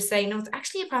important to just say, no, it's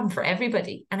actually a problem for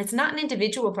everybody. And it's not an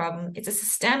individual problem. It's a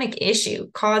systemic issue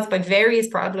caused by various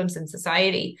problems in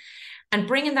society. And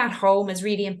bringing that home is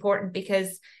really important,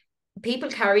 because people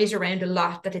carry it around a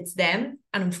lot that it's them.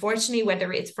 And unfortunately,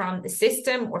 whether it's from the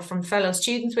system or from fellow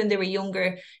students when they were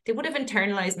younger, they would have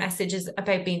internalized messages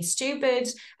about being stupid,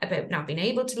 about not being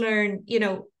able to learn.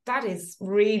 That is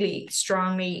really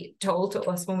strongly told to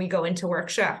us when we go into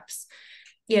workshops.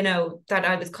 That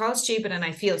I was called stupid and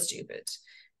I feel stupid.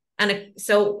 And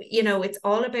so, it's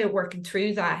all about working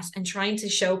through that and trying to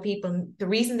show people the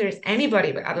reason there's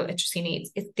anybody with adult literacy needs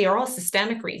is they're all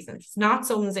systemic reasons. It's not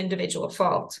someone's individual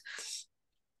fault.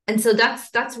 And so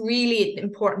that's really an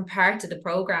important part of the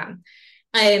program.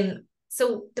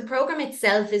 So the program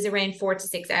itself is around 4 to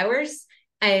 6 hours,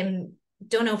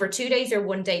 done over 2 days or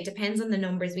 1 day, depends on the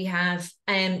numbers we have.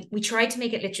 We try to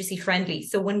make it literacy friendly.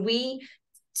 So when we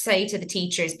say to the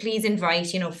teachers, please invite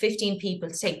 15 people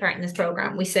to take part in this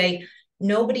program, we say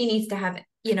nobody needs to have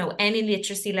any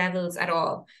literacy levels at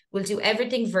all. We'll do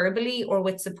everything verbally or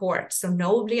with support. So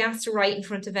nobody has to write in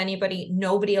front of anybody,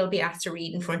 nobody will be asked to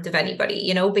read in front of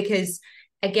anybody, because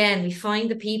again, we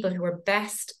find the people who are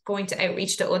best going to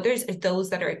outreach to others are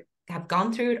those that have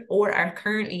gone through it or are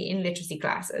currently in literacy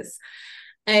classes.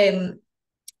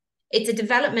 It's a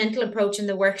developmental approach in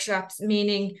the workshops,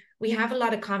 meaning we have a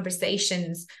lot of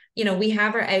conversations. We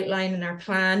have our outline and our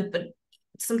plan, but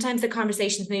sometimes the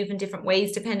conversations move in different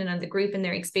ways depending on the group and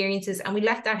their experiences, and we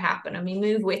let that happen and we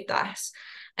move with that.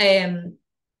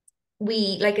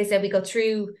 Like I said, we go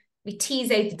through, we tease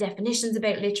out the definitions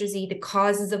about literacy, the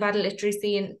causes of adult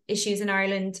literacy and issues in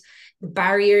Ireland, the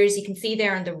barriers. You can see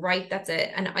there on the right, that's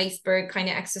an iceberg kind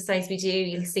of exercise we do.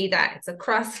 You'll see that it's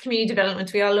across community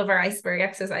development. We all love our iceberg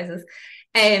exercises.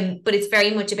 But it's very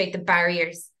much about the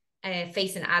barriers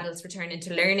facing adults returning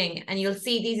to learning. And you'll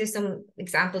see these are some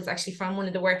examples actually from one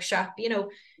of the workshops.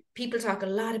 People talk a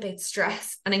lot about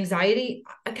stress and anxiety.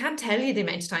 I can't tell you the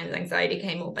amount of times anxiety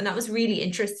came up. And that was really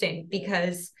interesting,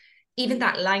 because even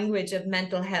that language of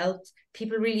mental health,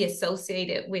 people really associate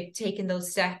it with taking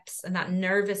those steps and that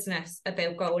nervousness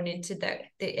about going into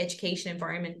the education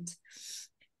environment.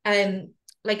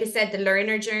 Like I said, the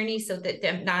learner journey, so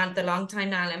that the long-time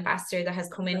NAL ambassador that has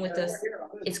come in with us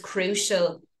is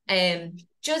crucial.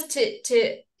 Just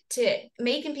to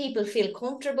making people feel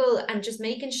comfortable and just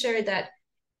making sure that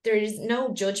there is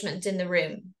no judgment in the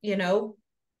room, and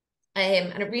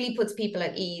it really puts people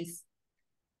at ease.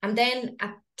 And then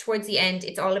towards the end,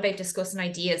 it's all about discussing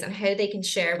ideas and how they can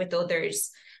share with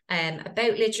others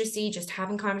about literacy, just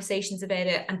having conversations about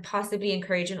it, and possibly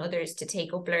encouraging others to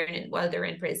take up learning while they're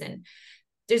in prison.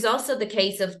 There's also the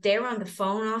case of they're on the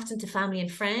phone often to family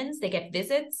and friends, they get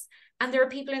visits, and there are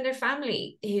people in their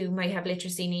family who might have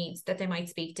literacy needs that they might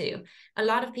speak to. A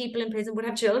lot of people in prison would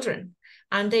have children,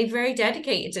 and they're very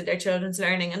dedicated to their children's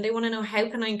learning, and they want to know, how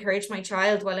can I encourage my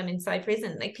child while I'm inside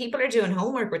prison? Like, people are doing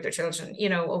homework with their children,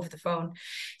 over the phone.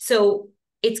 So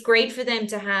it's great for them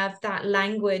to have that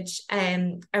language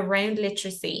around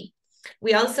literacy.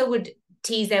 We also would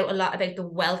tease out a lot about the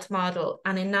wealth model.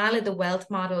 And in NALA, the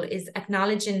wealth model is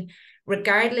acknowledging,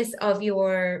 regardless of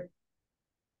your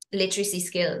literacy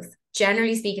skills,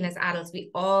 generally speaking, as adults, we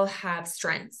all have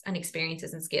strengths and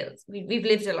experiences and skills. We've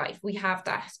lived a life. We have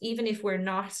that. Even if we're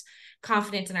not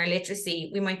confident in our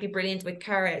literacy, we might be brilliant with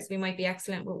carers. We might be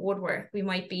excellent with woodwork. We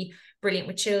might be brilliant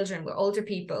with children, with older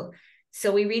people.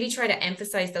 So we really try to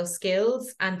emphasize those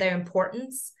skills and their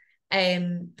importance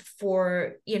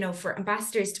for, you know, for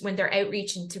ambassadors when they're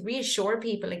outreaching, to reassure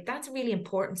people, like, that's a really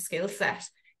important skill set.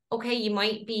 Okay, you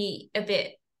might be a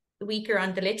bit weaker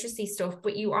on the literacy stuff,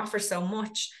 but you offer so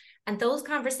much. And those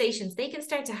conversations, they can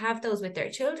start to have those with their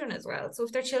children as well. So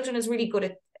if their child is really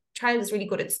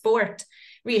good at sport,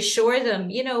 reassure them,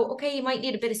 you know, okay, you might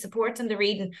need a bit of support in the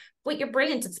reading, but you're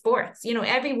brilliant at sports. You know,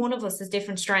 every one of us has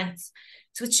different strengths.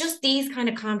 So it's just these kind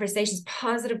of conversations,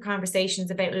 positive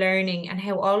conversations about learning and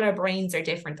how all our brains are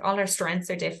different, all our strengths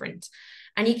are different.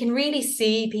 And you can really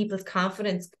see people's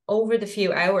confidence over the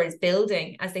few hours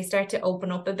building as they start to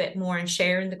open up a bit more and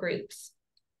share in the groups.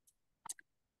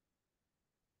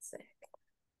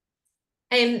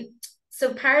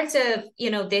 So part of,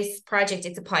 you know, this project,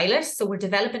 it's a pilot. So we're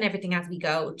developing everything as we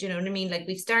go. Do you know what I mean? Like,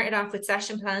 we've started off with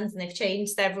session plans and they've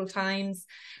changed several times.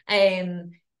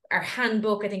 Our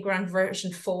handbook, I think we're on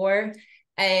version 4.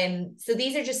 So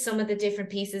these are just some of the different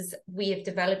pieces we have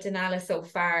developed in ALA so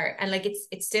far. And like,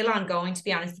 it's still ongoing, to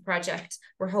be honest, the project.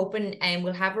 We're hoping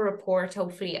we'll have a report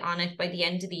hopefully on it by the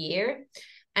end of the year.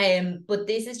 But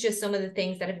this is just some of the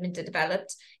things that have been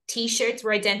developed. T-shirts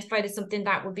were identified as something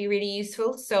that would be really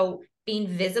useful. So being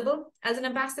visible as an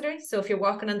ambassador. So if you're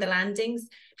walking on the landings,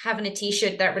 having a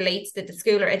T-shirt that relates to the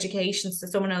school or education, so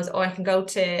someone knows, oh, I can go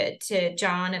to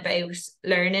John about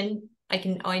learning.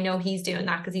 I know he's doing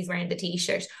that because he's wearing the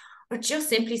T-shirt. Or just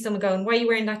simply someone going, why are you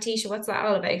wearing that T-shirt? What's that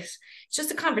all about? It's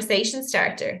just a conversation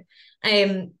starter.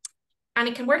 And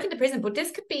it can work in the prison, but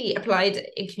this could be applied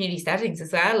in community settings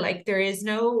as well. Like, there is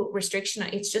no restriction.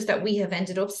 It's just that we have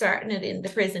ended up starting it in the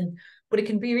prison, but it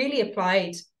can be really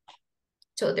applied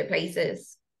to other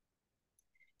places.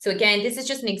 So again, this is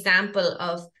just an example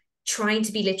of trying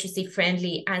to be literacy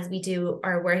friendly as we do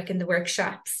our work in the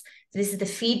workshops. So this is the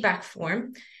feedback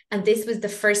form, and this was the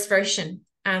first version.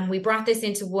 We brought this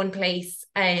into one place,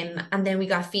 and then we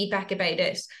got feedback about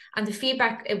it. And the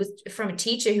feedback, it was from a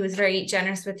teacher who was very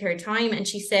generous with her time. And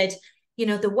she said, you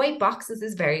know, the white boxes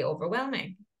is very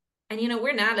overwhelming. And, you know,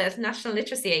 we're NALA, National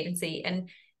Literacy Agency. And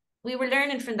we were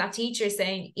learning from that teacher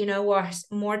saying, you know what,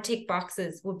 more tick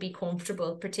boxes would be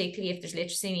comfortable, particularly if there's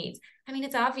literacy needs. I mean,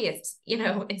 it's obvious, you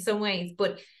know, in some ways,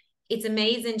 but it's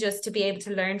amazing just to be able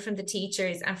to learn from the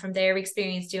teachers and from their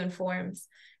experience doing forms.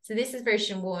 So this is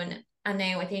version 1. And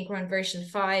now I think we're on version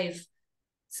 5.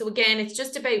 So again, it's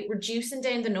just about reducing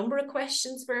down the number of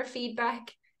questions for our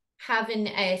feedback, having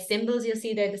symbols, you'll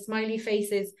see there, the smiley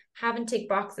faces, having tick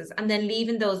boxes, and then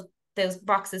leaving those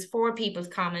boxes for people's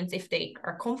comments if they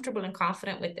are comfortable and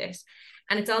confident with it.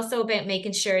 And it's also about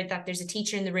making sure that there's a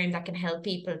teacher in the room that can help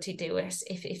people to do it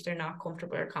if they're not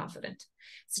comfortable or confident.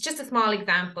 So just a small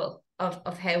example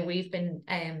of how we've been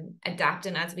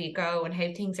adapting as we go and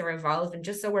how things are evolving,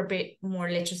 just so we're a bit more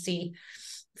literacy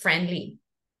friendly.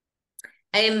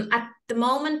 At the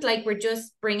moment, like, we're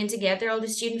just bringing together all the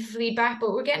student feedback,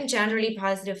 but we're getting generally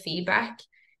positive feedback.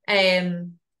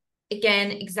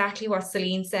 Again, exactly what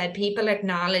Celine said, people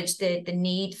acknowledge the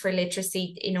need for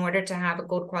literacy in order to have a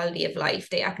good quality of life.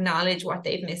 They acknowledge what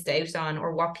they've missed out on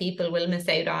or what people will miss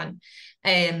out on.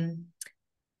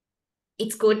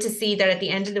 It's good to see that at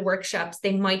the end of the workshops,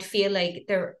 they might feel like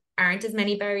there aren't as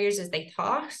many barriers as they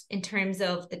thought in terms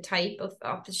of the type of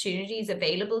opportunities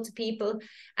available to people,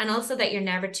 and also that you're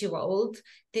never too old.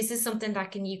 This is something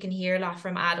that you can hear a lot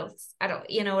from adults at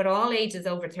all ages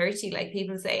over 30. Like,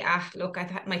 people say, look,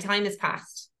 my time has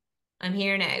passed, I'm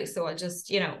here now, so I'll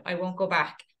just, I won't go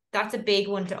back. That's a big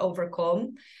one to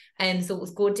overcome. And so it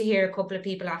was good to hear a couple of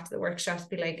people after the workshops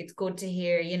be like, it's good to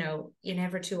hear, you're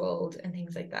never too old and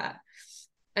things like that.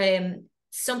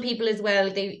 Some people as well,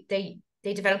 they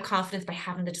develop confidence by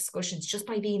having the discussions, just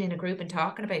by being in a group and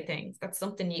talking about things. That's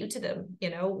something new to them.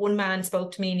 One man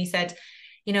spoke to me and he said,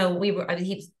 he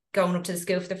was going up to the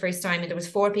school for the first time and there was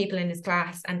 4 people in his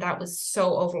class, and that was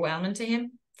so overwhelming to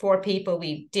him. 4 people,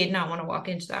 we did not want to walk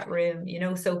into that room,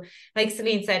 So like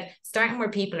Celine said, starting where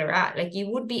people are at, like, you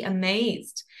would be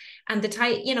amazed. And the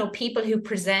type, people who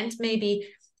present maybe,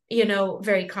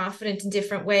 very confident in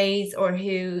different ways, or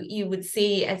who you would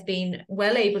see as being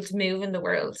well able to move in the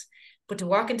world, but to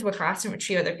walk into a classroom with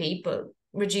 3 other people,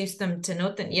 reduce them to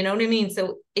nothing, you know what I mean?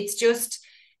 So it's just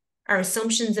our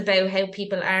assumptions about how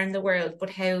people are in the world, but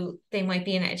how they might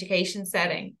be in an education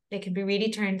setting, they can be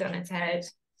really turned on its head.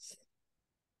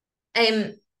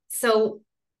 So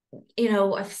I've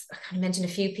kind of mentioned a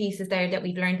few pieces there that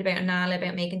we've learned about NALA,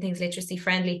 about making things literacy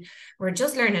friendly. We're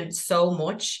just learning so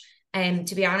much.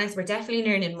 To be honest, we're definitely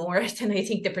learning more than I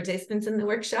think the participants in the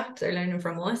workshops are learning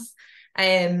from us.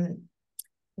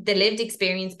 The lived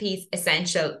experience piece,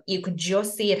 essential. You could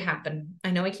just see it happen.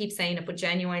 I know I keep saying it, but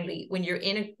genuinely, when you're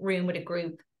in a room with a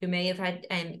group who may have had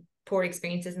poor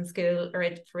experiences in school or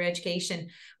for education,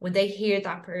 when they hear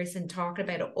that person talking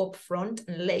about it up front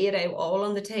and lay it out all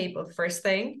on the table first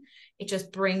thing, it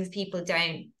just brings people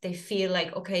down. They feel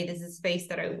like, okay, this is a space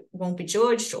that I won't be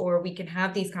judged, or we can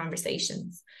have these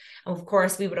conversations. And of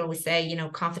course, we would always say,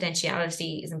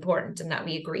 confidentiality is important, and that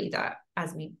we agree that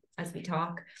as we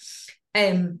talk.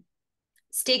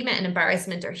 Stigma and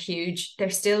embarrassment are huge. They're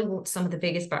still some of the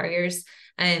biggest barriers.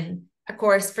 Of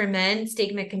course, for men,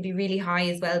 stigma can be really high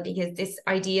as well, because this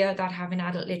idea that having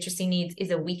adult literacy needs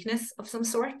is a weakness of some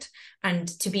sort, and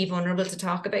to be vulnerable to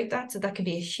talk about that. So that can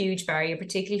be a huge barrier,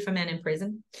 particularly for men in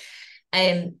prison.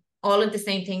 All of the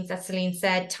same things that Celine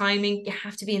said, timing, you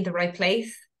have to be in the right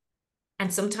place.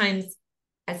 And sometimes,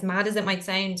 as mad as it might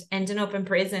sound, ending up in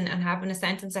prison and having a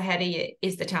sentence ahead of you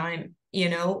is the time,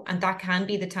 and that can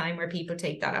be the time where people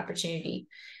take that opportunity.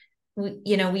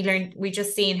 We're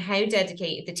just seeing how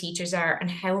dedicated the teachers are and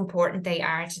how important they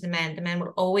are to the men. The men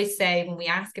will always say, when we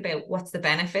ask about what's the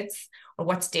benefits or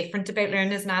what's different about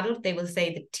learning as an adult, they will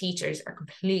say the teachers are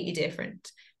completely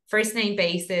different. First name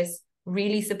basis,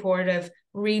 really supportive,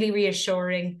 really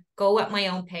reassuring, go at my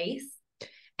own pace.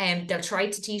 They'll try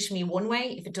to teach me one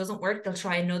way. If it doesn't work, they'll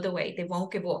try another way. They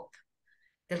won't give up.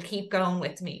 They'll keep going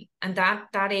with me. And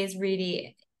that is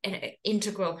really an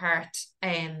integral part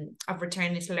of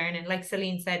returning to learning. Like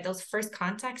Celine said, those first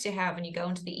contacts you have when you go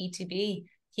into the E2B,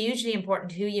 hugely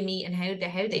important, who you meet and how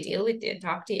they deal with you and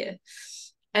talk to you.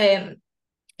 In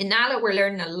NALA, we're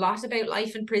learning a lot about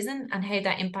life in prison and how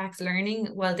that impacts learning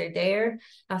while they're there.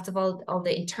 Lots of all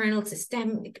the internal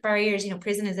systemic barriers.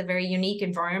 Prison is a very unique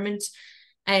environment.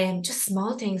 Just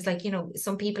small things like,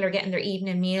 some people are getting their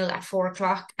evening meal at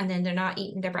 4:00 and then they're not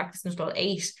eating their breakfast until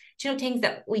 8. Things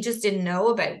that we just didn't know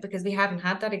about because we haven't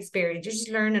had that experience. You're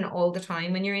just learning all the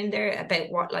time when you're in there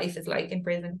about what life is like in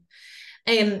prison.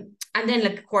 And then,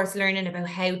 of course, learning about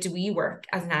how do we work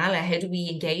as NALA, how do we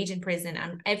engage in prison,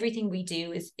 and everything we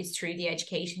do is through the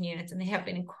education units, and they have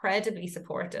been incredibly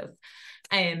supportive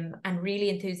and really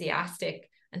enthusiastic.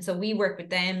 And so we work with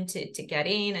them to get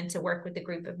in and to work with the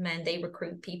group of men. They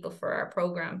recruit people for our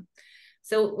program.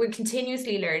 So we're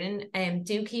continuously learning.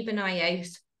 Do keep an eye out.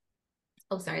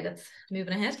 Oh, sorry, that's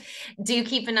moving ahead. Do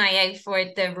keep an eye out for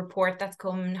the report that's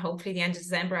coming, hopefully the end of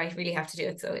December. I really have to do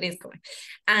it, so it is coming.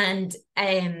 And,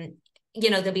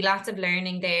 there'll be lots of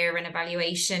learning there and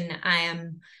evaluation.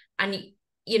 And an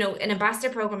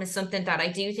ambassador program is something that I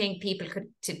do think people could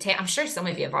take. I'm sure some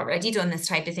of you have already done this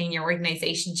type of thing, your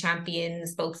organization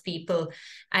champions, spokespeople.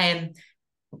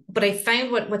 But I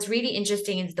found what's really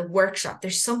interesting is the workshop.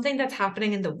 There's something that's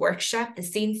happening in the workshop that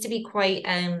seems to be quite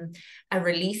a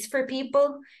release for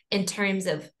people in terms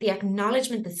of the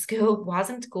acknowledgement that school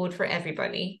wasn't good for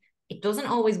everybody. It doesn't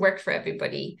always work for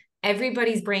everybody.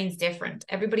 Everybody's brain's different.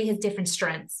 Everybody has different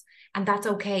strengths, and that's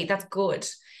okay. That's good.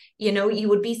 You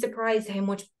would be surprised how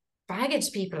much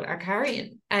baggage people are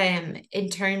carrying in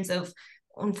terms of,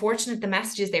 unfortunate, the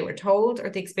messages they were told or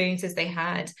the experiences they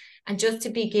had, and just to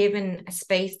be given a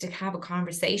space to have a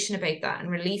conversation about that and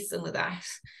release some of that,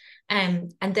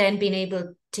 and then being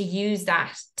able to use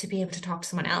that to be able to talk to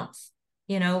someone else.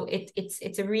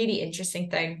 It's a really interesting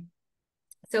thing.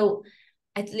 So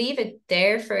I'd leave it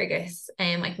there, Fergus.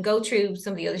 I can go through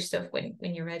some of the other stuff when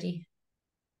you're ready.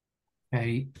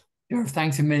 Okay.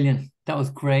 Thanks a million. That was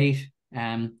great.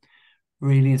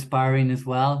 Really inspiring as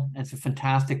well. It's a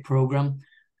fantastic program.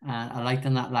 I liked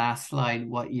on that last slide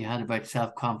what you had about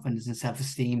self-confidence and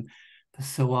self-esteem. Because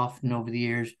so often over the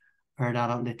years, I've heard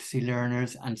adult literacy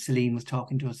learners, and Celine was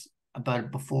talking to us about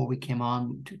it before we came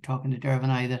on, talking to Derv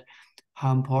and I, that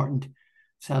how important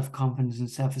self-confidence and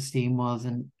self-esteem was.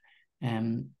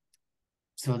 And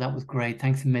so that was great.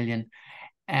 Thanks a million.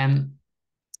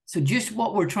 So just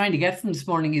what we're trying to get from this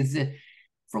morning is that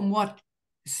from what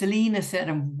Celine has said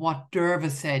and what Derv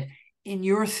has said, in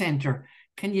your centre,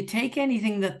 can you take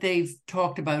anything that they've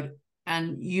talked about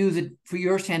and use it for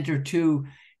your centre to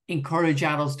encourage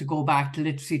adults to go back to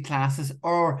literacy classes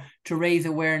or to raise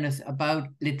awareness about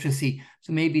literacy?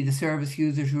 So maybe the service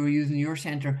users who are using your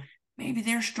centre, maybe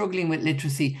they're struggling with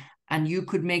literacy, and you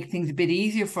could make things a bit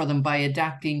easier for them by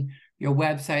adapting your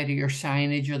website or your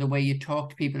signage or the way you talk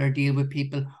to people or deal with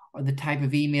people or the type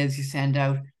of emails you send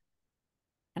out,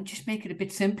 and just make it a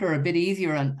bit simpler, a bit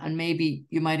easier. And maybe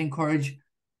you might encourage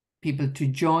people to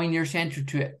join your centre,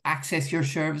 to access your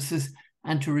services,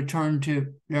 and to return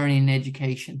to learning and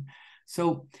education.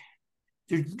 So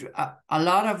there's a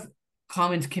lot of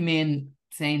comments came in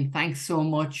saying, thanks so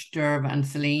much, Derv and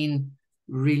Celine,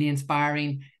 really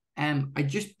inspiring. I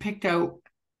just picked out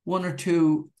one or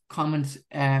two comments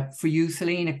for you,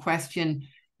 Celine. A question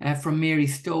from Mary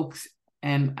Stokes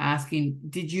asking,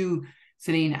 did you,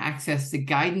 Celine, access the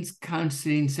guidance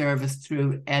counselling service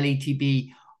through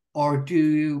LETB, or do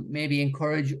you maybe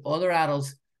encourage other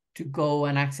adults to go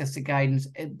and access the guidance?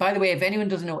 By the way, if anyone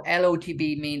doesn't know,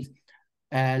 LOTB means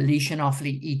Laois and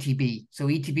Offaly ETB. So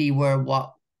ETB were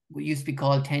what used to be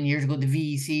called 10 years ago the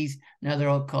VECs, now they're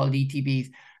all called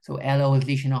ETBs. So LO is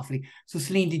Laois and Offaly. So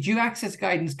Celine, did you access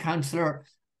guidance counsellor,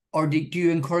 or do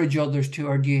you encourage others to,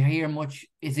 or do you hear much?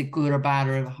 Is it good or bad,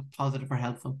 or positive or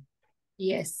helpful?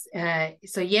 Yes.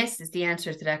 So yes is the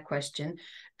answer to that question.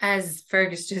 As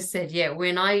Fergus just said, yeah,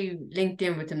 when I linked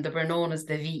in with them, they were known as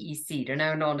the VEC. They're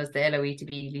now known as the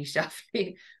LOETB, Laois,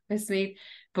 Offaly, Westmeath.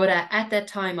 But at that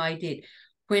time I did.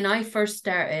 When I first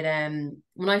started,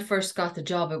 when I first got the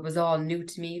job, it was all new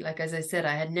to me. Like, as I said,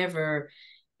 I had never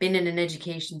been in an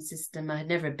education system. I had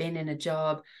never been in a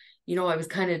job. You know, I was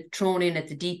kind of thrown in at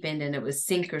the deep end, and it was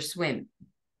sink or swim.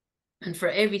 And for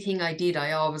everything I did,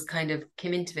 I always kind of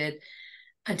came into it.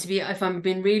 And to be, if I'm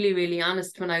being really, really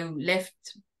honest, when I left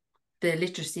the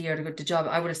literacy or the job,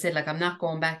 I would have said, like, I'm not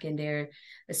going back in there.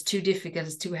 It's too difficult.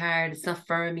 It's too hard. It's not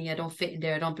for me. I don't fit in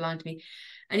there. I don't belong to me.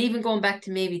 And even going back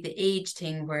to maybe the age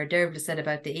thing where Derv said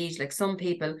about the age, like some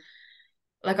people,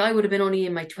 like I would have been only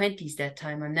in my 20s that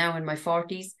time. I'm now in my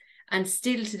 40s. And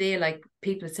still today, like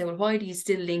people say, well, why do you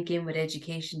still link in with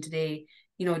education today?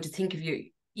 You know, to think of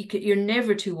you're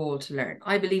never too old to learn.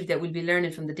 I believe that we'll be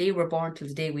learning from the day we're born till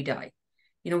the day we die.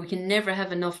 You know, we can never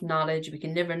have enough knowledge. We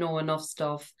can never know enough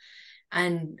stuff.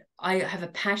 And I have a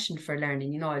passion for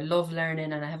learning. You know, I love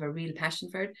learning and I have a real passion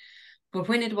for it. But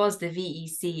when it was the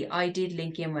VEC, I did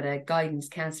link in with a guidance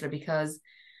counsellor because,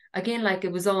 again, like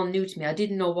it was all new to me. I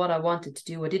didn't know what I wanted to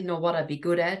do. I didn't know what I'd be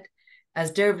good at.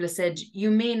 As Derv said,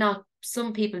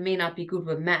 some people may not be good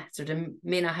with maths, or they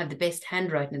may not have the best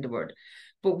handwriting in the world.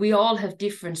 But we all have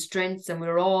different strengths and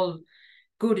we're all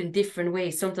good in different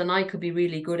ways. Something I could be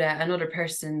really good at, another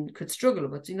person could struggle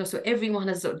with, you know, so everyone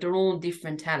has their own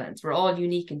different talents. We're all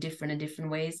unique and different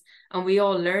ways, and we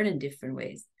all learn in different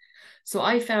ways. So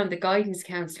I found the guidance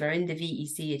counsellor in the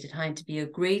VEC at the time to be a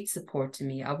great support to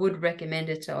me. I would recommend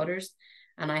it to others,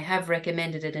 and I have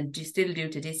recommended it and still do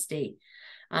to this day.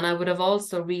 And I would have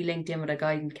also re-linked in with a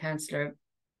guidance counsellor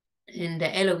in the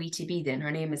LOETB then.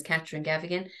 Her name is Catherine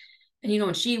Gavigan. And, you know,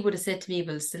 and she would have said to me,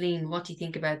 well, Celine, what do you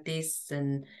think about this?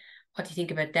 And what do you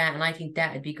think about that? And I think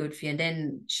that would be good for you. And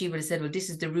then she would have said, well, this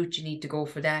is the route you need to go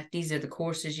for that. These are the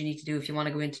courses you need to do if you want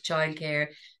to go into childcare,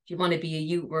 if you want to be a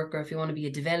youth worker, if you want to be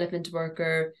a development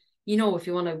worker, you know, if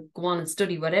you want to go on and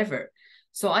study whatever.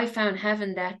 So I found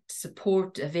having that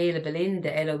support available in the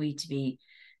LOETB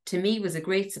to me was a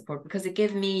great support, because it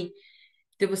gave me,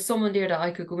 there was someone there that I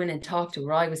could go in and talk to,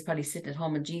 where I was probably sitting at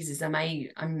home and, Jesus, I'm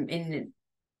in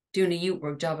doing a youth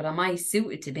work job, but am I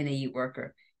suited to being a youth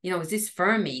worker? You know, is this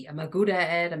for me? Am I good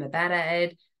at it? Am I bad at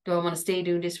it? Do I want to stay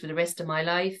doing this for the rest of my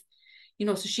life? You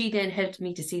know, so she then helped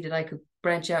me to see that I could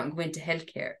branch out and go into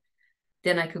healthcare.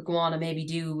 Then I could go on and maybe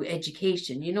do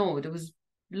education. You know, there was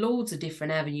loads of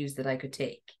different avenues that I could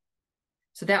take.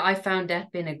 So that I found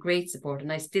that been a great support,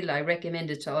 and I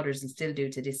recommend it to others and still do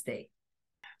to this day.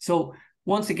 So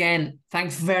once again,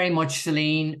 thanks very much,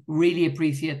 Celine. Really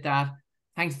appreciate that.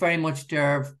 Thanks very much,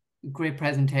 Derv. Great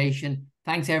presentation.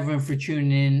 Thanks everyone for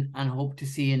tuning in, and hope to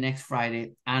see you next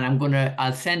Friday. And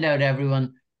I'll send out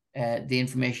everyone the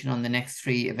information on the next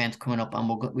 3 events coming up, and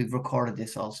we've recorded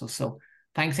this also. So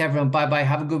thanks everyone. Bye bye.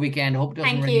 Have a good weekend. Hope it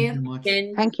doesn't rain too much.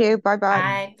 Thank you. Bye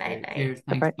bye. Bye. Bye. Cheers.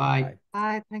 Thanks. Bye.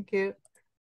 Bye. Thank you.